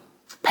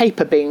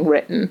paper being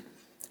written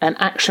and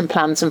action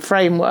plans and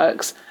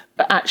frameworks.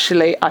 But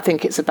actually, I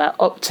think it's about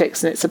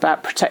optics, and it's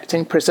about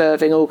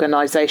preserving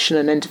organisation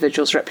and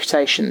individuals'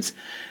 reputations.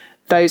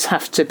 Those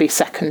have to be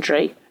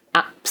secondary,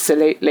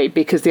 absolutely,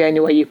 because the only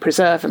way you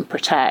preserve and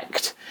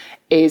protect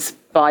is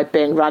by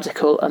being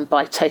radical and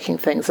by taking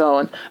things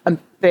on and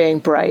being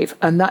brave.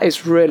 And that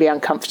is really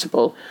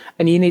uncomfortable.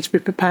 And you need to be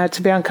prepared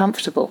to be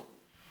uncomfortable.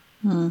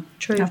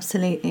 True.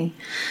 Absolutely.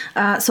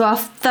 So our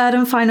third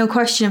and final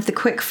question of the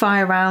quick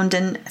fire round,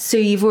 and Sue,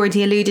 you've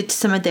already alluded to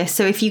some of this.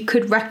 So if you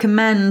could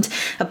recommend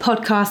a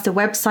podcast, a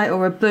website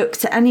or a book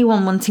to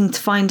anyone wanting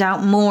to find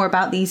out more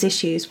about these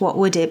issues, what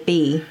would it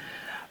be?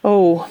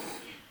 Oh,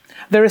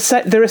 there are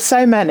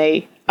so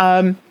many.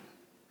 And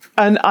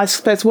I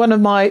suppose one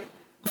of my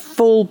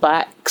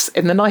fallbacks,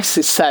 in the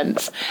nicest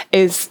sense,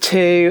 is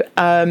to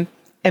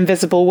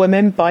Invisible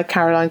Women by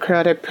Caroline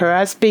Criado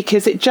Perez,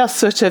 because it just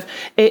sort of,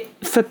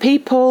 for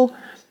people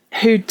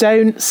who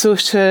don't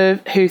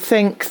who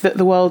think that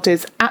the world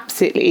is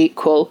absolutely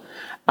equal,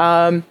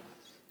 then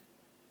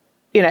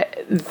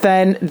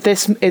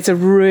this is a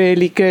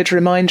really good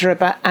reminder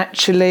about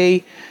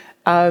actually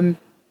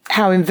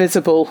how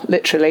invisible,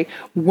 literally,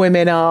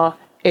 women are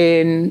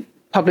in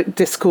public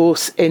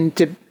discourse, in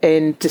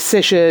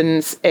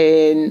decisions,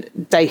 in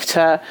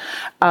data.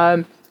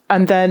 And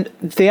then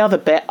the other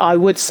bit, I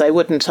would say,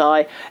 wouldn't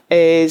I,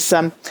 is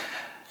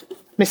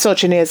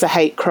Misogyny as a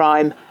Hate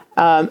Crime,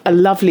 a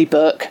lovely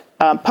book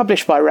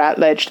published by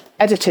Routledge,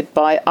 edited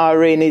by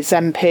Irene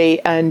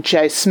Zempi and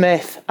Joe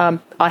Smith.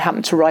 I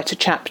happen to write a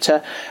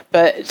chapter,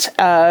 but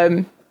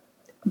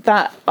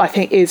that, I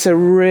think, is a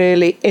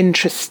really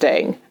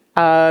interesting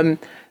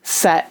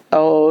set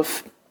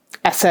of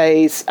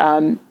essays,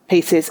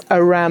 pieces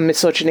around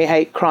misogyny,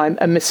 hate crime,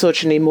 and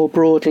misogyny more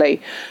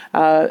broadly,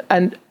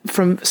 and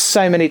from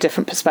so many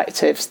different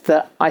perspectives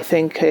that I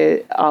think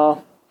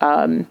are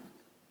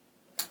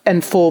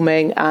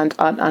informing and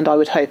I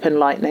would hope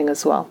enlightening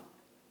as well.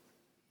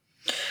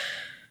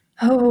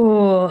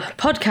 Oh,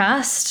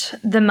 podcast,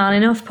 the Man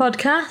Enough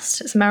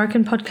podcast. It's an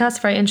American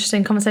podcast, very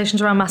interesting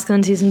conversations around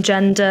masculinities and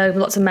gender.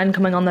 Lots of men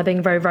coming on there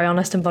being very, very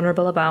honest and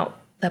vulnerable about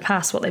their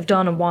past, what they've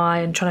done and why,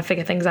 and trying to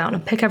figure things out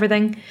and unpick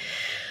everything.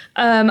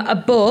 A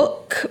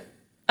book,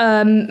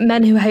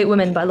 Men Who Hate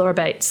Women by Laura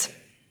Bates.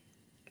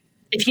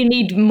 If you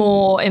need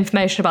more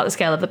information about the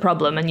scale of the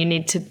problem, and you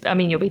need to,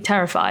 you'll be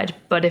terrified,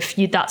 but if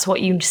that's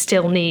what you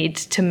still need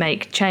to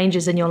make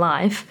changes in your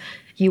life,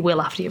 you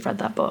will after you've read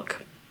that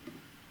book.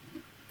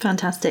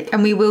 Fantastic.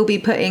 And we will be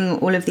putting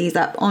all of these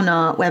up on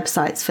our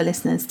websites for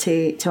listeners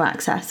to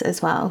access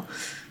as well.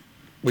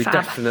 We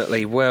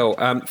definitely will.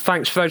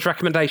 Thanks for those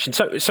recommendations.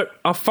 So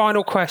our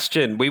final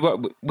question, we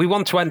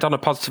want to end on a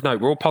positive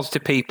note. We're all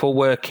positive people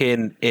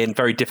working in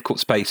very difficult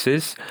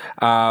spaces,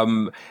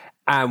 and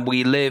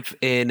we live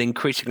in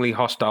increasingly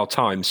hostile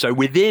times. So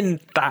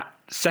within that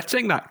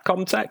setting, that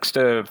context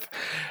of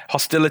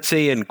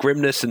hostility and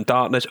grimness and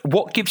darkness,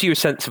 what gives you a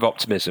sense of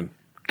optimism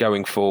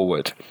going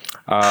forward?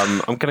 I'm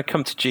going to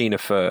come to Gina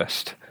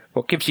first.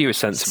 What gives you a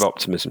sense of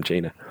optimism,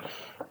 Gina?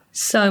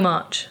 So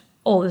much.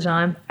 All the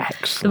time.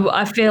 Excellent.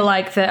 I feel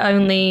like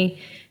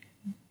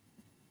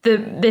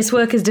this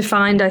work is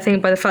defined, I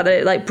think, by the fact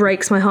that it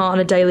breaks my heart on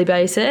a daily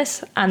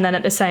basis, and then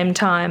at the same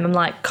time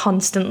I'm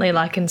constantly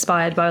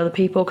inspired by other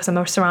people, because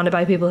I'm surrounded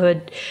by people who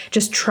are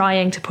just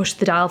trying to push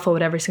the dial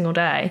forward every single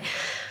day.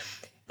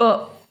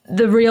 But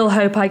the real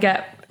hope I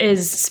get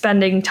is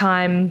spending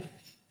time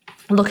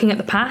looking at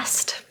the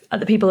past, at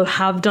the people who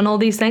have done all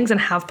these things and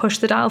have pushed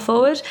the dial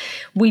forward.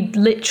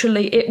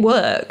 It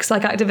works.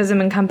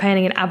 Activism and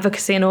campaigning and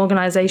advocacy and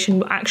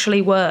organisation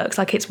actually works.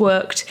 It's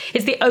worked.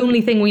 It's the only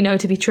thing we know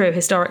to be true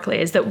historically,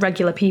 is that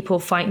regular people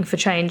fighting for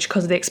change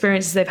because of the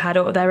experiences they've had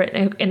or their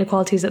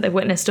inequalities that they've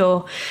witnessed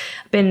or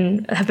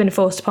have been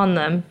forced upon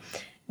them,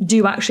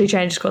 do actually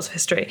change the course of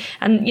history.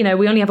 And,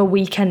 we only have a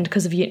weekend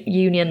because of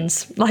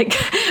unions.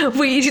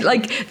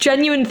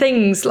 Genuine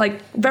things,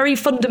 very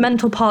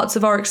fundamental parts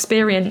of our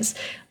experience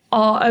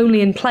are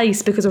only in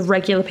place because of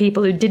regular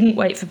people who didn't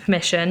wait for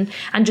permission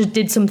and just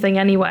did something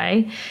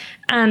anyway.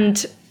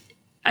 And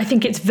I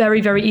think it's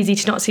very, very easy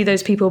to not see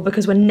those people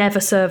because we're never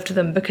served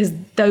them, because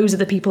those are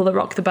the people that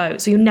rock the boat.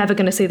 So you're never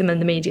going to see them in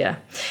the media.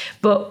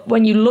 But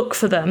when you look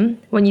for them,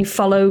 when you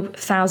follow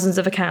thousands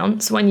of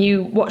accounts, when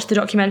you watch the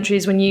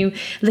documentaries, when you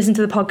listen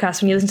to the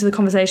podcast, when you listen to the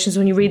conversations,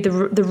 when you read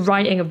the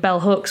writing of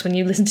Bell Hooks, when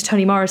you listen to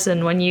Toni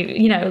Morrison, when you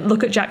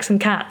look at Jackson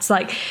Katz,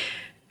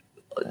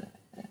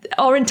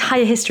 our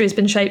entire history has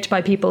been shaped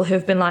by people who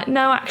have been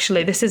no,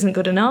 actually, this isn't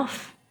good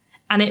enough.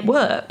 And it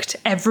worked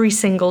every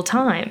single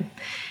time.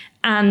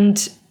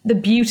 And the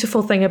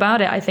beautiful thing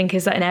about it, I think,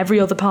 is that in every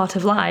other part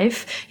of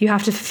life, you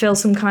have to fulfill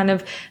some kind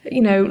of,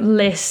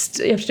 list.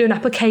 You have to do an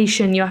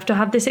application. You have to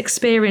have this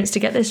experience to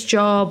get this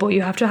job, or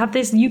you have to have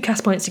this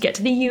UCAS points to get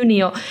to the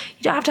uni, or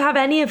you don't have to have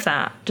any of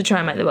that to try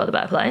and make the world a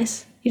better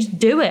place. You just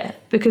do it,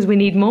 because we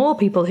need more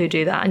people who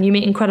do that, and you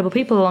meet incredible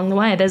people along the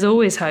way. There's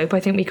always hope. I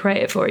think we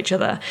create it for each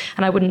other,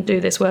 and I wouldn't do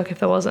this work if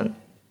there wasn't.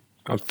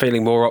 I'm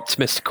feeling more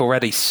optimistic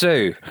already.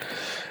 Sue,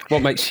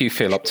 what makes you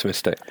feel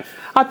optimistic?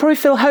 I probably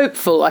feel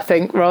hopeful, I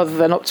think, rather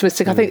than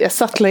optimistic. I think they're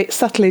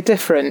subtly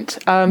different.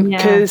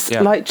 Because,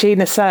 like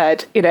Gina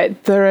said,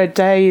 there are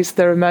days,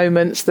 there are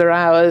moments, there are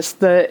hours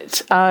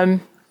that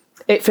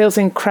it feels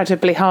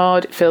incredibly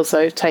hard. It feels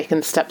though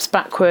taken steps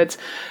backwards.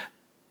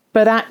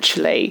 But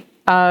actually,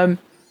 I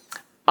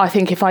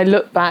think if I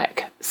look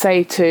back,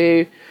 say,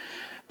 to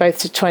both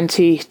to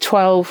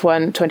 2012,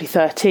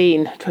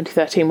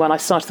 2013 when I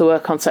started the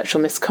work on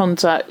sexual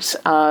misconduct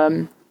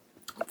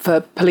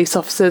for police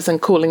officers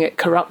and calling it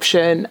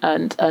corruption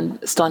and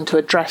starting to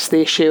address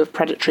the issue of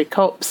predatory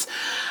cops,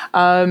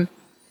 and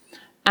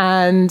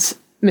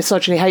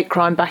misogyny, hate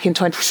crime back in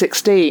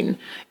 2016,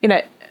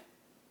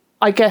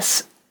 I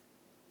guess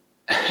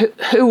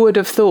who would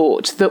have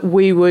thought that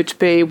we would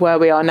be where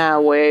we are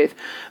now, with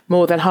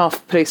more than half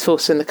the police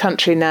force in the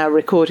country now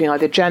recording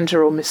either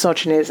gender or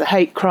misogyny as a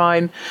hate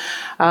crime,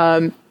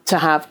 to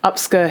have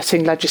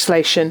upskirting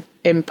legislation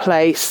in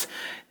place,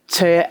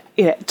 to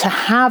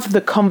have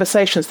the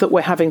conversations that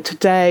we're having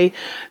today,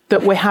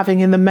 that we're having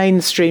in the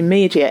mainstream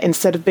media,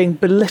 instead of being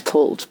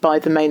belittled by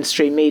the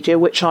mainstream media,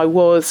 which I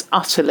was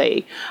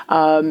utterly,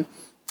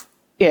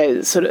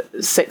 sort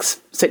of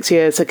six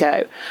years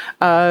ago.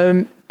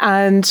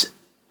 And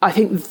I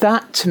think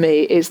that, to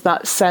me, is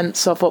that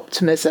sense of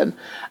optimism.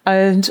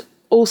 And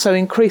also,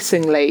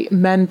 increasingly,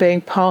 men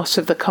being part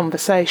of the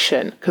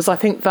conversation, because I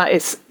think that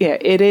is,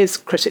 it is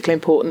critically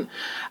important.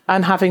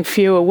 And having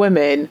fewer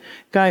women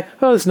going,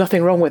 oh, there's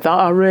nothing wrong with that.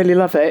 I really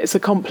love it. It's a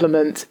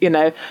compliment.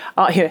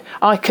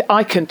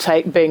 I can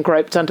take being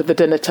groped under the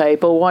dinner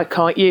table. Why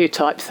can't you?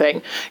 Type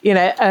thing.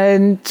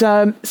 And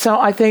so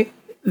I think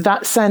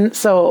that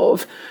sense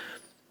of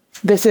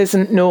this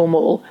isn't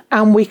normal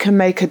and we can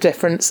make a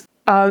difference.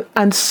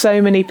 And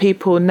so many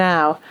people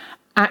now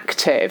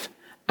active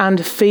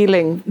and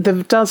feeling,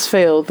 there does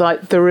feel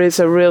like there is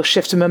a real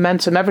shift in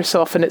momentum. Every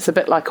so often it's a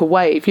bit like a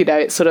wave,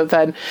 it's sort of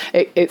then,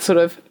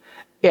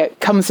 it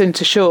comes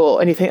into shore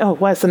and you think, oh,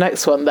 where's the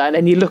next one then?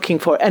 And you're looking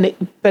for it,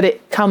 but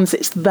it comes,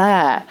 it's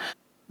there.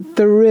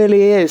 There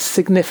really is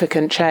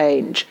significant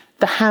change.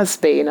 There has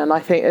been, and I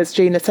think, as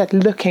Gina said,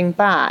 looking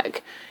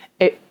back,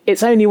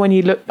 it's only when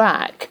you look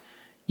back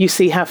you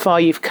see how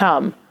far you've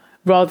come,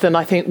 rather than,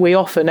 I think, we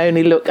often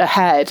only look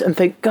ahead and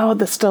think, God,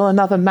 there's still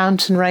another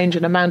mountain range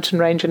and a mountain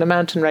range and a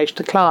mountain range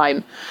to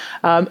climb.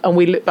 And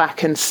we look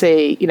back and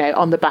see,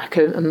 on the back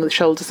and the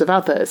shoulders of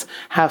others,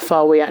 how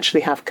far we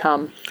actually have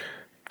come.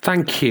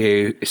 Thank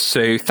you,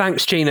 Sue.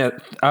 Thanks, Gina.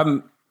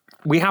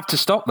 We have to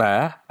stop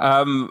there.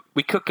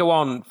 We could go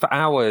on for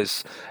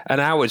hours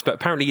and hours, but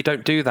apparently you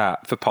don't do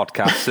that for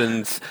podcasts.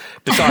 And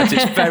besides,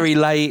 it's very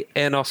late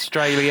in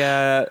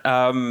Australia,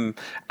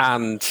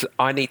 and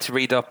I need to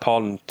read up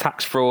on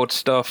tax fraud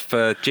stuff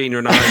for Gina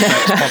and I's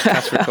next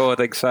podcast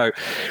recording. So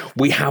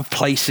we have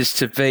places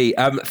to be.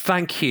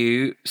 Thank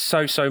you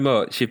so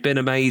much. You've been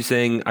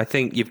amazing. I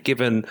think you've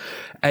given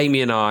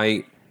Amy and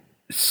I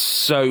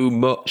so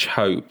much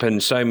hope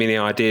and so many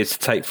ideas to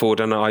take forward,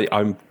 and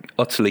I'm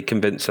utterly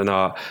convinced that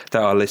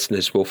our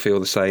listeners will feel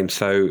the same.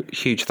 So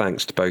huge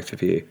thanks to both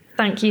of you.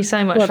 Thank you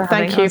so much for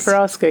having us. Thank you for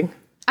asking.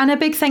 And a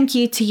big thank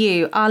you to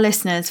you, our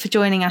listeners, for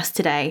joining us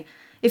today.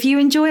 If you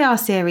enjoy our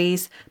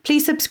series,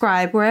 please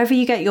subscribe wherever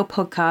you get your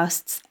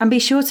podcasts, and be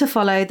sure to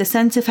follow the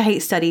Centre for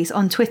Hate Studies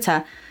on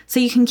Twitter so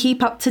you can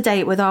keep up to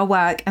date with our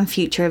work and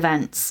future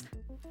events.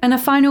 And a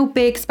final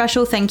big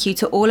special thank you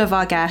to all of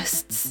our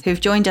guests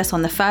who've joined us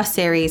on the first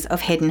series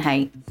of Hidden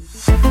Hate.